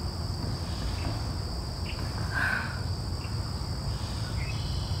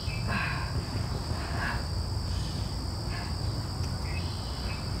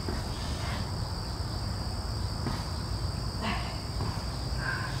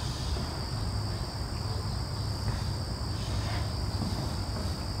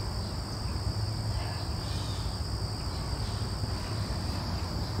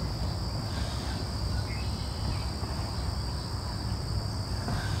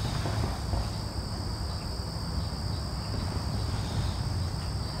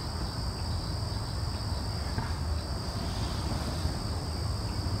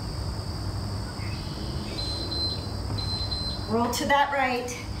 Roll to that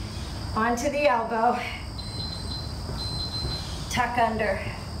right, onto the elbow, tuck under.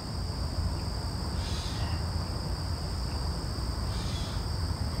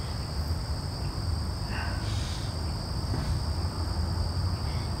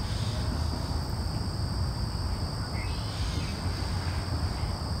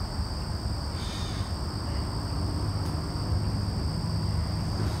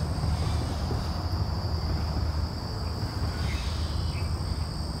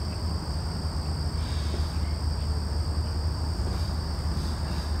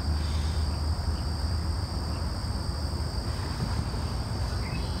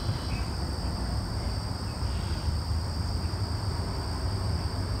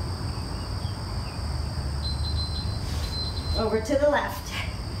 Over to the left.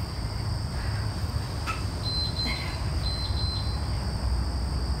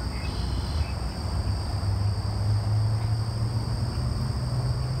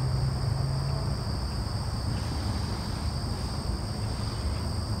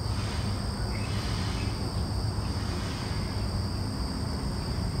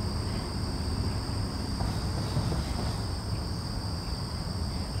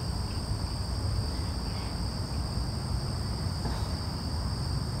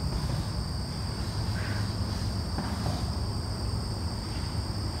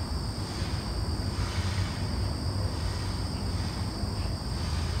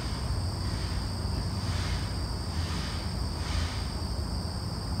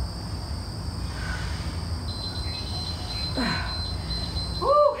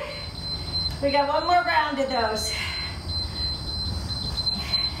 We got one more round of those.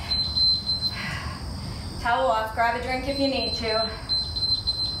 Towel off, grab a drink if you need to.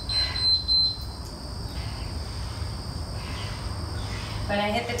 When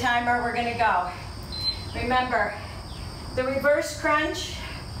I hit the timer, we're gonna go. Remember, the reverse crunch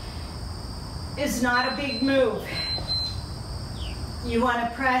is not a big move. You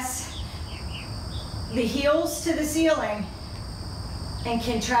wanna press the heels to the ceiling and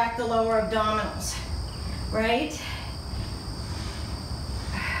contract the lower abdominals, right?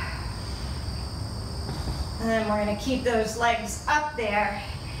 And then we're gonna keep those legs up there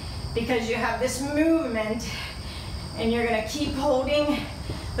because you have this movement and you're gonna keep holding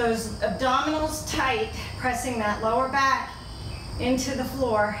those abdominals tight, pressing that lower back into the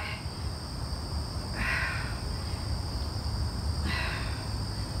floor.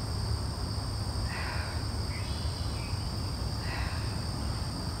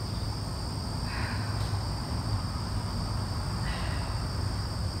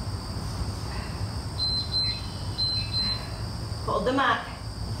 Hold them up.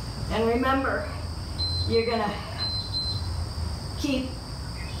 And remember, you're gonna keep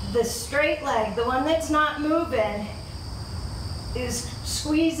the straight leg, the one that's not moving, is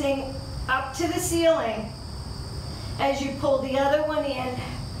squeezing up to the ceiling as you pull the other one in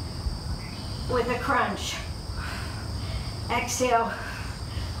with a crunch. Exhale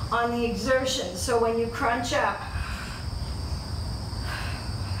on the exertion. So when you crunch up,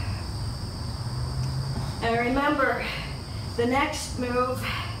 and remember, the next move,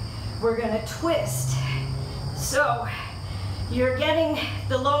 we're gonna twist. So you're getting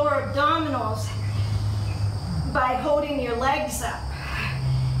the lower abdominals by holding your legs up.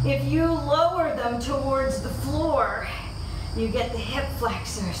 If you lower them towards the floor, you get the hip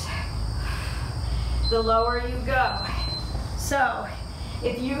flexors. The lower you go. So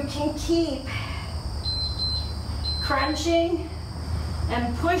if you can keep crunching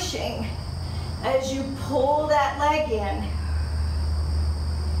and pushing as you pull that leg in,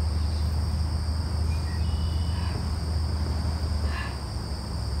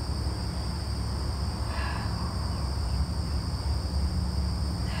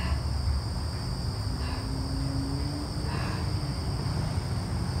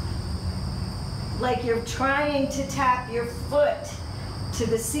 like you're trying to tap your foot to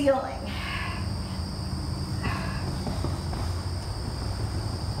the ceiling.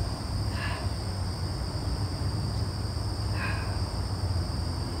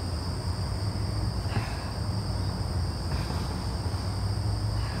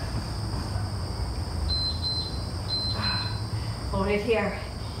 Hold it here.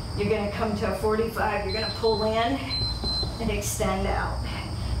 You're going to come to a 45. You're going to pull in and extend out.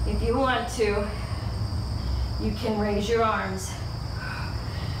 If you want to, you can raise your arms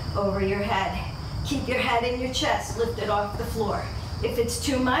over your head. Keep your head in your chest, lift it off the floor. If it's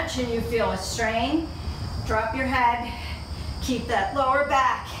too much and you feel a strain, drop your head, keep that lower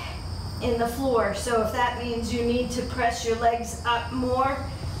back in the floor. So if that means you need to press your legs up more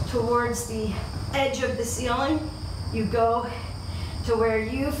towards the edge of the ceiling, you go to where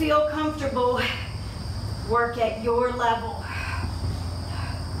you feel comfortable, work at your level.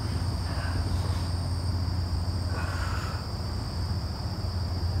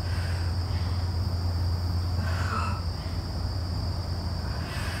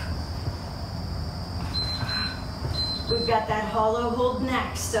 We've got that hollow hold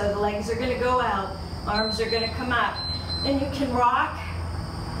next, so the legs are going to go out, arms are going to come up. And you can rock,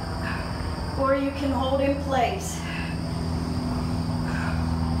 or you can hold in place.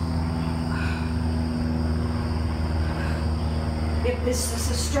 If this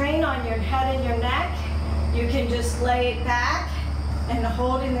is a strain on your head and your neck, you can just lay it back and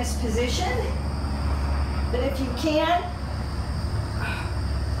hold in this position. But if you can,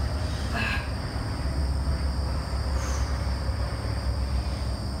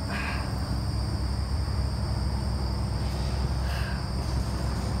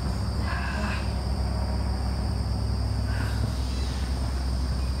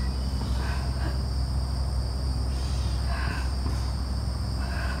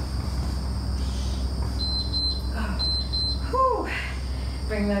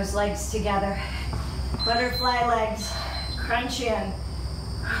 bring those legs together. Butterfly legs, crunch in.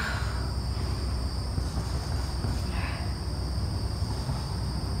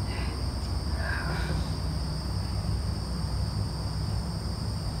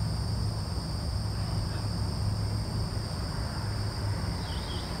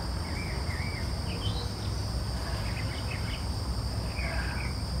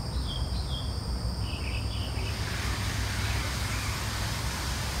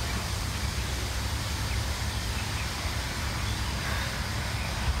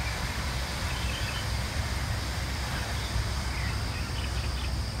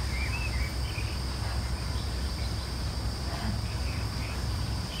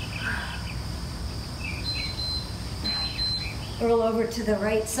 Roll over to the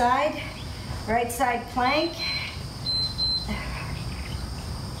right side plank.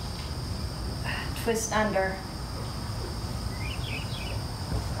 Twist under.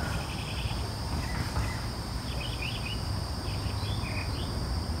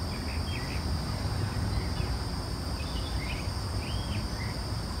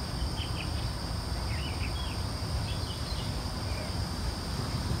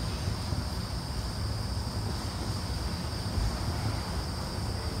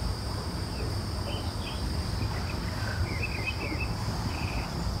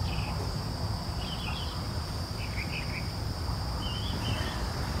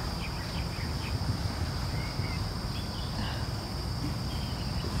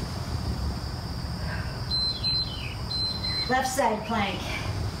 Left side plank.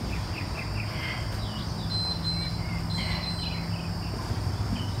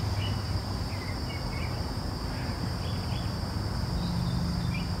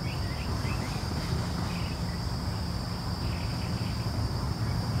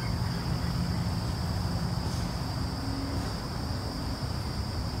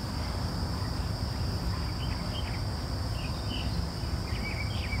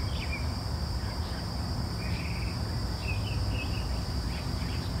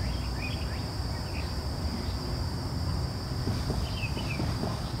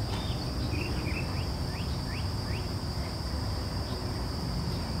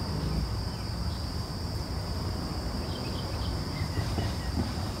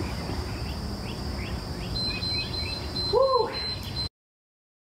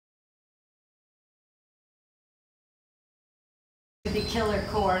 The killer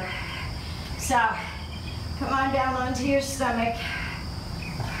core. So come on down onto your stomach.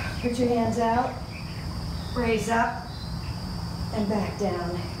 Put your hands out. Raise up and back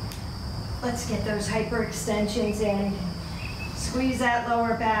down. Let's get those hyperextensions in. Squeeze that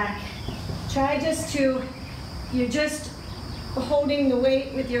lower back. Try just to, you're just holding the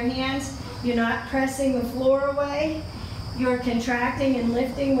weight with your hands. You're not pressing the floor away. You're contracting and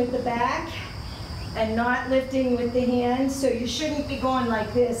lifting with the back and not lifting with the hands. So you shouldn't be going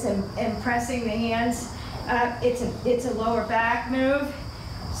like this and pressing the hands up. It's a lower back move.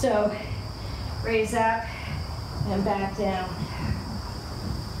 So raise up and back down.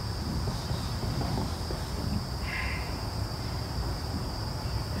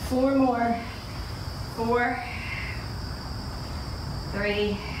 Four more. 4,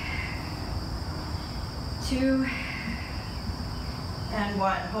 3, 2, and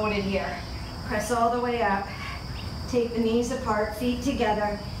 1. Hold it here. Press all the way up. Take the knees apart, feet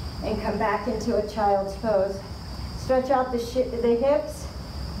together, and come back into a child's pose. Stretch out the hips.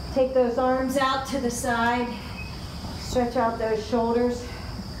 Take those arms out to the side. Stretch out those shoulders.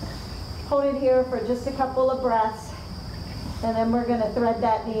 Hold it here for just a couple of breaths, and then we're going to thread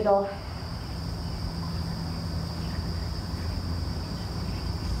that needle.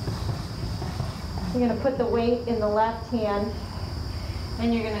 You're going to put the weight in the left hand,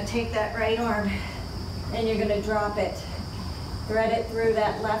 and you're going to take that right arm, and you're going to drop it. Thread it through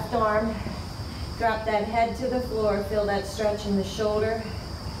that left arm. Drop that head to the floor. Feel that stretch in the shoulder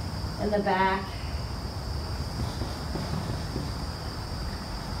and the back.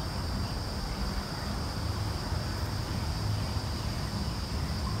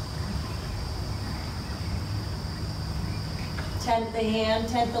 Tent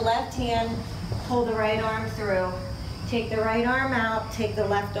the left hand. Pull the right arm through. Take the right arm out, take the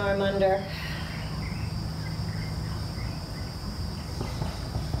left arm under.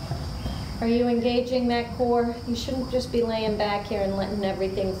 Are you engaging that core? You shouldn't just be laying back here and letting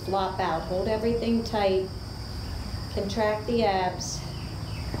everything flop out. Hold everything tight. Contract the abs.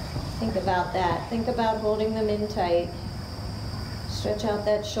 Think about that. Think about holding them in tight. Stretch out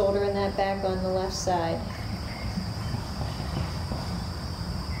that shoulder and that back on the left side.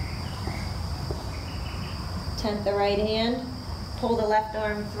 Tent the right hand, pull the left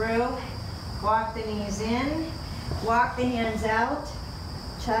arm through, walk the knees in, walk the hands out,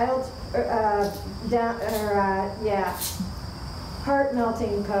 heart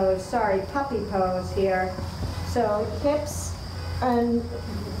melting pose, puppy pose here. So hips and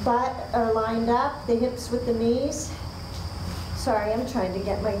butt are lined up, the hips with the knees. Sorry, I'm trying to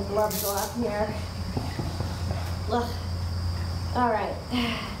get my gloves off here. Ugh. All right.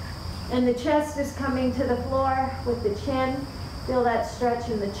 And the chest is coming to the floor with the chin. Feel that stretch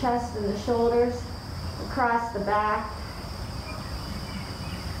in the chest and the shoulders, across the back.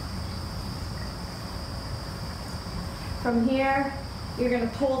 From here, you're going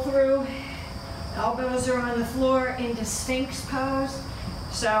to pull through. Elbows are on the floor into Sphinx pose.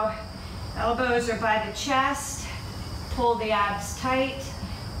 So elbows are by the chest. Pull the abs tight.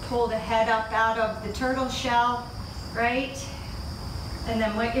 Pull the head up out of the turtle shell, right? And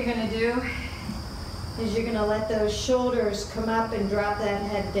then what you're going to do is you're going to let those shoulders come up and drop that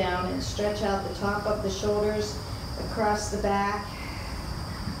head down and stretch out the top of the shoulders across the back.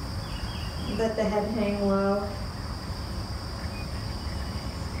 Let the head hang low.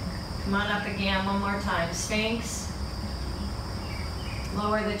 Come on up again one more time. Sphinx.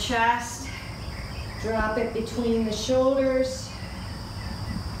 Lower the chest. Drop it between the shoulders.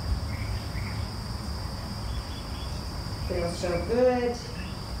 Feels so good.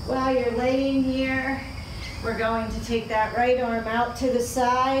 While you're laying here, we're going to take that right arm out to the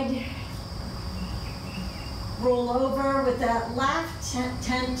side. Roll over with that left.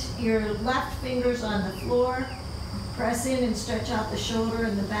 Tent your left fingers on the floor. Press in and stretch out the shoulder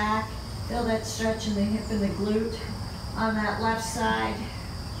and the back. Feel that stretch in the hip and the glute on that left side.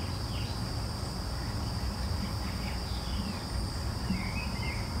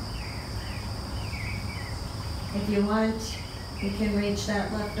 If you want, you can reach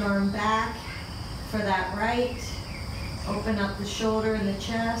that left arm back for that right. Open up the shoulder and the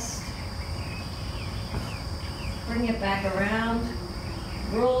chest. Bring it back around.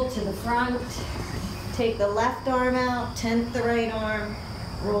 Roll to the front. Take the left arm out, tent the right arm.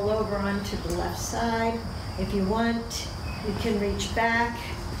 Roll over onto the left side. If you want, you can reach back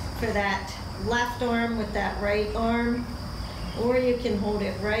for that left arm with that right arm, or you can hold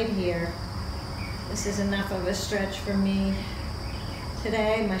it right here. This is enough of a stretch for me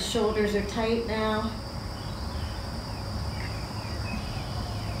today. My shoulders are tight now.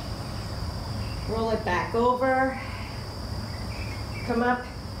 Roll it back over. Come up,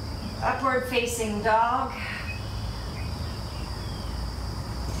 upward facing dog.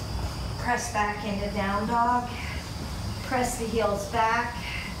 Press back into down dog. Press the heels back.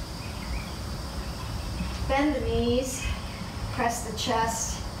 Bend the knees. Press the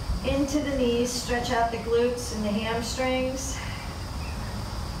chest into the knees, stretch out the glutes and the hamstrings.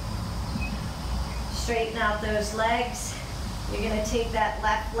 Straighten out those legs. You're gonna take that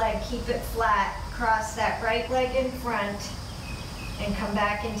left leg, keep it flat, cross that right leg in front, and come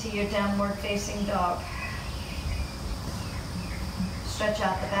back into your downward facing dog. Stretch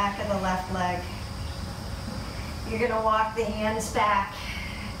out the back of the left leg. You're gonna walk the hands back.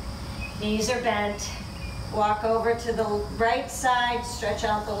 Knees are bent. Walk over to the right side, stretch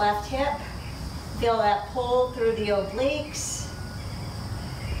out the left hip. Feel that pull through the obliques.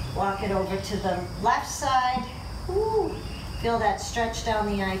 Walk it over to the left side. Woo. Feel that stretch down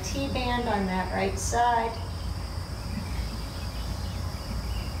the IT band on that right side.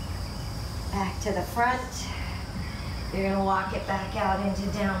 Back to the front. You're gonna walk it back out into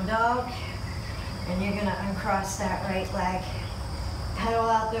down dog. And you're gonna uncross that right leg. Pedal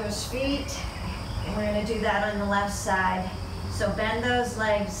out those feet. And we're gonna do that on the left side. So bend those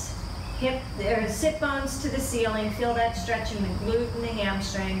legs, sit bones to the ceiling. Feel that stretch in the glute and the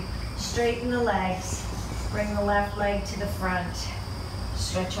hamstring. Straighten the legs. Bring the left leg to the front.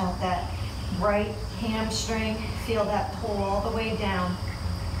 Stretch out that right hamstring. Feel that pull all the way down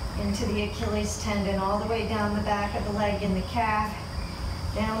into the Achilles tendon, all the way down the back of the leg and the calf,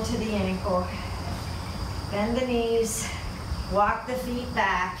 down to the ankle. Bend the knees, walk the feet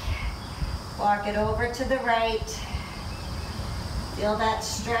back, walk it over to the right. Feel that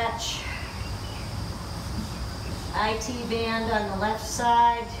stretch. IT band on the left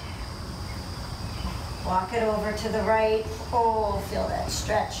side. Walk it over to the right. Oh, feel that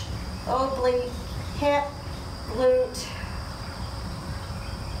stretch. Oblique, hip, glute.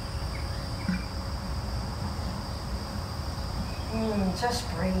 Just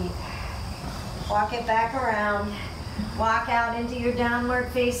breathe. Walk it back around. Walk out into your downward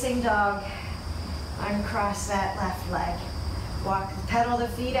facing dog. Uncross that left leg. Pedal the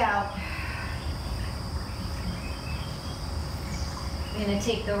feet out. You're gonna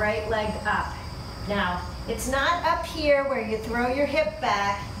take the right leg up. Now, it's not up here where you throw your hip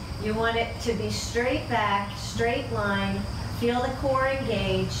back. You want it to be straight back, straight line. Feel the core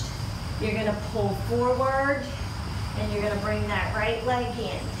engaged. You're gonna pull forward and you're gonna bring that right leg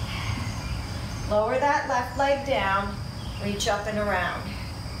in. Lower that left leg down, reach up and around.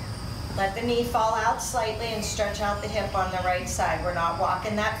 Let the knee fall out slightly and stretch out the hip on the right side. We're not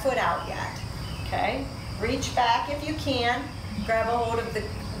walking that foot out yet, okay? Reach back if you can. Grab a hold of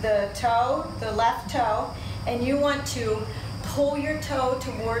the toe, the left toe, and you want to pull your toe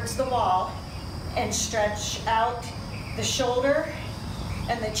towards the wall and stretch out the shoulder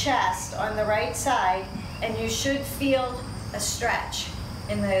and the chest on the right side, and you should feel a stretch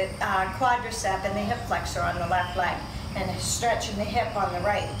in the quadricep and the hip flexor on the left leg, and a stretch in the hip on the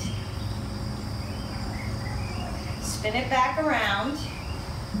right. Spin it back around,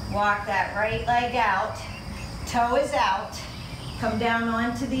 walk that right leg out, toe is out, come down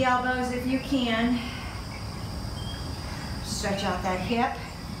onto the elbows if you can. Stretch out that hip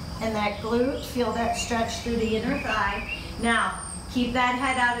and that glute, feel that stretch through the inner thigh. Now, keep that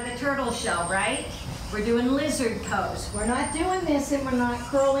head out of the turtle shell, right? We're doing lizard pose. We're not doing this and we're not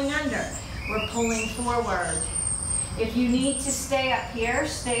curling under. We're pulling forward. If you need to stay up here,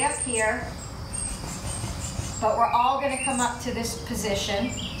 stay up here. But we're all gonna come up to this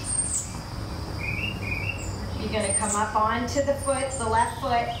position. You're gonna come up onto the foot, the left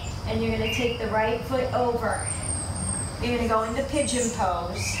foot, and you're gonna take the right foot over. You're gonna go into pigeon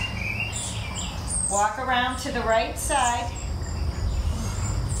pose. Walk around to the right side.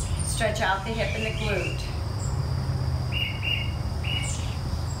 Stretch out the hip and the glute.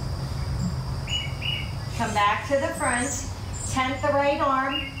 Come back to the front. Tent the right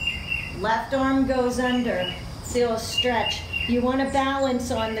arm. Left arm goes under. Feel a stretch. You want to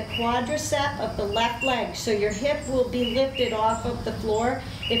balance on the quadricep of the left leg, so your hip will be lifted off of the floor.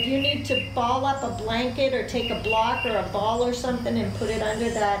 If you need to ball up a blanket or take a block or a ball or something and put it under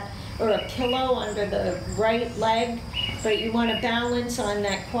that, or a pillow under the right leg, but you want to balance on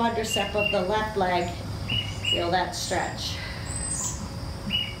that quadricep of the left leg. Feel that stretch.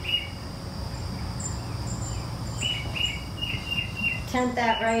 Tent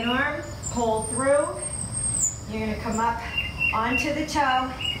that right arm, pull through. You're going to come up onto the toe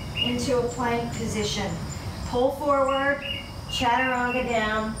into a plank position. Pull forward, chaturanga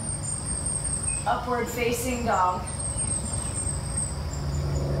down, upward facing dog.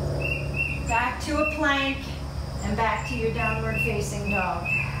 Back to a plank and back to your downward facing dog.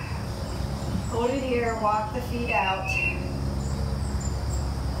 Hold it here, walk the feet out.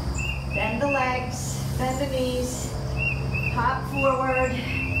 Bend the legs, bend the knees, hop forward.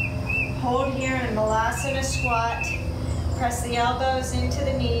 Hold here in Balasana squat. Press the elbows into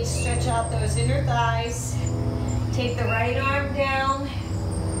the knees, stretch out those inner thighs. Take the right arm down,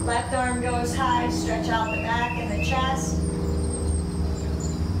 left Left arm goes high, stretch out the back and the chest.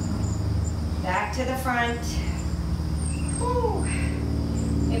 Back to the front. Woo.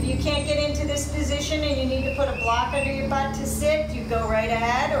 If you can't get into this position and you need to put a block under your butt to sit, you go right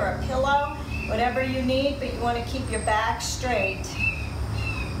ahead, or a pillow, whatever you need, but you want to keep your back straight.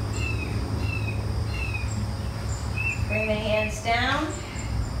 Bring the hands down.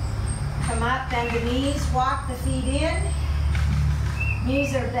 Come up, bend the knees, walk the feet in.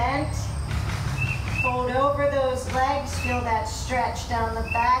 Knees are bent. Fold over those legs, feel that stretch down the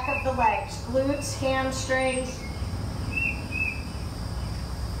back of the legs, glutes, hamstrings.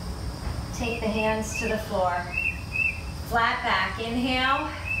 Take the hands to the floor. Flat back, inhale,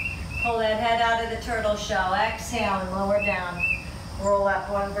 pull that head out of the turtle shell. Exhale and lower down. Roll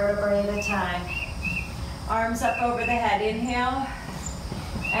up one vertebrae at a time. Arms up over the head, inhale,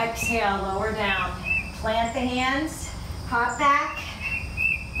 exhale, lower down. Plant the hands, hop back,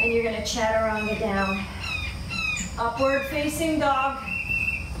 and you're gonna chaturanga down. Upward facing dog,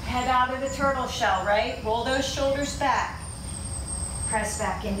 head out of the turtle shell, right? Roll those shoulders back. Press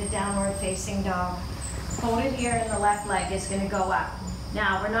back into downward facing dog. Hold it here and the left leg is gonna go up.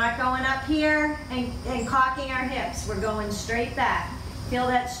 Now, we're not going up here and cocking our hips. We're going straight back. Feel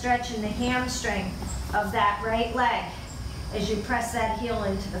that stretch in the hamstring of that right leg as you press that heel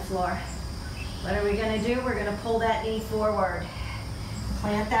into the floor. What are we gonna do? We're gonna pull that knee forward.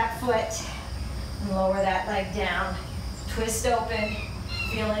 Plant that foot and lower that leg down. Twist open,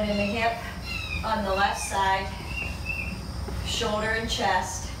 feel it in the hip on the left side. Shoulder and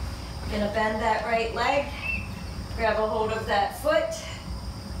chest. Gonna bend that right leg, grab a hold of that foot,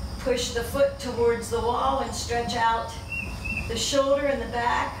 push the foot towards the wall and stretch out the shoulder and the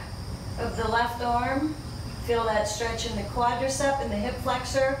back of the left arm. Feel that stretch in the quadricep and the hip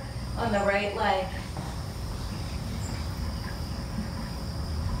flexor on the right leg.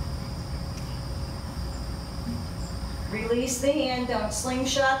 Release the hand, don't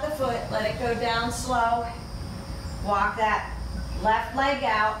slingshot the foot, let it go down slow. Walk that left leg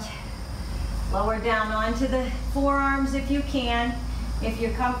out, lower down onto the forearms if you can. If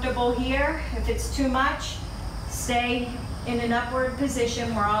you're comfortable here, if it's too much, stay in an upward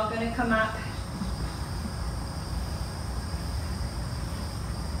position. We're all gonna come up.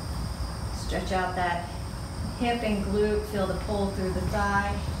 Stretch out that hip and glute, feel the pull through the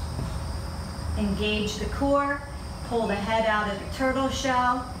thigh. Engage the core, pull the head out of the turtle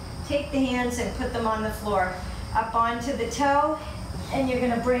shell. Take the hands and put them on the floor. Up onto the toe, and you're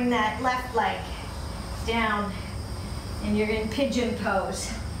gonna bring that left leg down, and you're in pigeon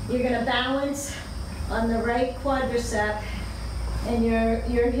pose. You're gonna balance on the right quadricep, and your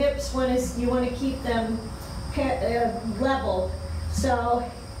hips, you wanna keep them level. So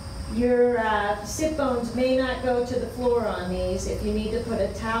your sit bones may not go to the floor on these. If you need to put a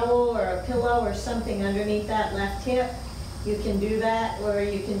towel or a pillow or something underneath that left hip, you can do that, or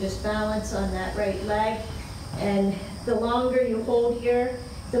you can just balance on that right leg. And the longer you hold here,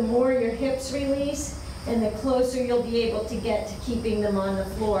 the more your hips release, and the closer you'll be able to get to keeping them on the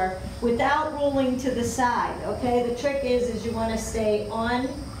floor without rolling to the side, okay? The trick is you want to stay on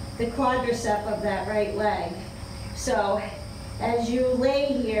the quadricep of that right leg. So as you lay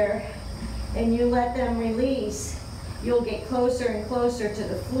here and you let them release, you'll get closer and closer to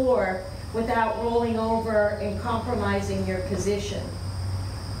the floor without rolling over and compromising your position.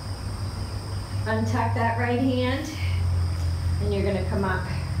 Untuck that right hand, and you're gonna come up.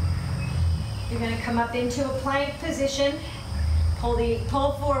 You're gonna come up into a plank position. Pull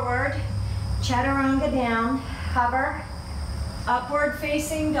forward, chaturanga down, hover, upward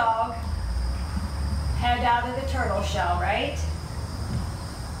facing dog, head out of the turtle shell, right?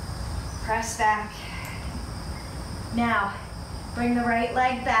 Press back. Now, bring the right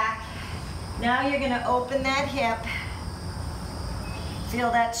leg back. Now you're gonna open that hip. Feel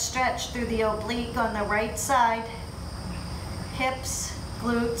that stretch through the oblique on the right side. Hips,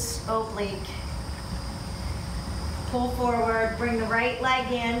 glutes, oblique. Pull forward, bring the right leg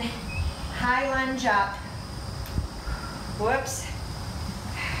in. High lunge up. Whoops.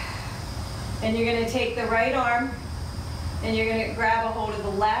 And you're gonna take the right arm and you're gonna grab a hold of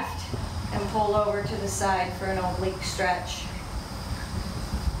the left and pull over to the side for an oblique stretch.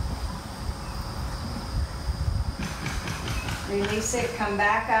 Release it, come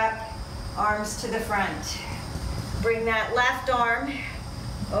back up, arms to the front. Bring that left arm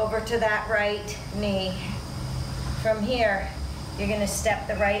over to that right knee. From here, you're gonna step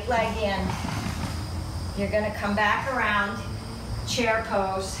the right leg in. You're gonna come back around, chair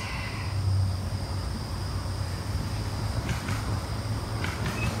pose.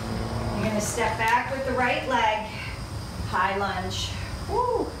 You're gonna step back with the right leg, high lunge.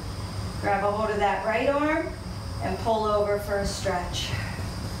 Woo. Grab a hold of that right arm and pull over for a stretch.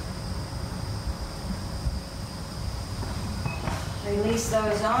 Release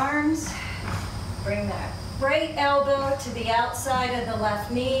those arms. Bring that right elbow to the outside of the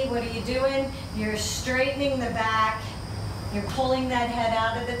left knee. What are you doing? You're straightening the back. You're pulling that head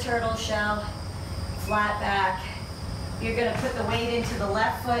out of the turtle shell. Flat back. You're going to put the weight into the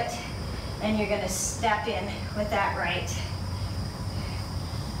left foot and you're going to step in with that right.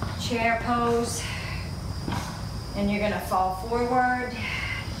 Chair pose. And you're going to fall forward.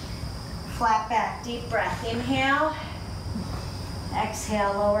 Flat back, deep breath. Inhale.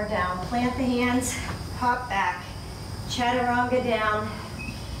 Exhale, lower down. Plant the hands, hop back. Chaturanga down.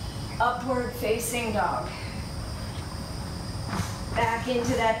 Upward facing dog. Back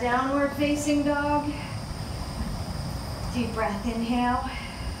into that downward facing dog. Deep breath, inhale.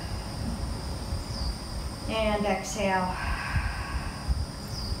 And exhale.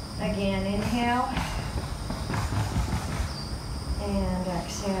 Again, inhale. And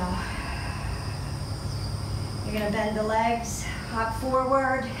exhale. You're going to bend the legs, hop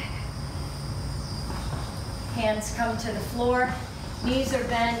forward. Hands come to the floor. Knees are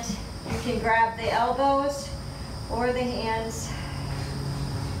bent. You can grab the elbows or the hands,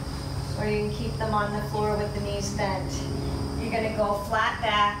 or you can keep them on the floor with the knees bent. You're going to go flat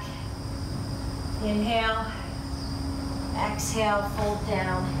back. Inhale. Exhale, fold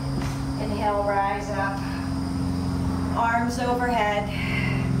down. Inhale, rise up. Arms overhead.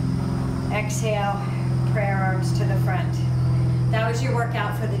 Exhale, prayer arms to the front. That was your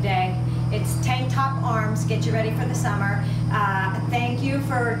workout for the day. It's tank top arms, get you ready for the summer. Thank you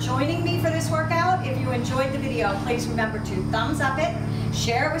for joining me for this workout. If you enjoyed the video, please remember to thumbs up it,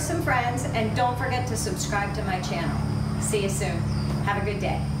 share it with some friends, and don't forget to subscribe to my channel. See you soon. Have a good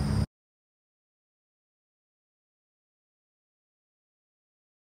day.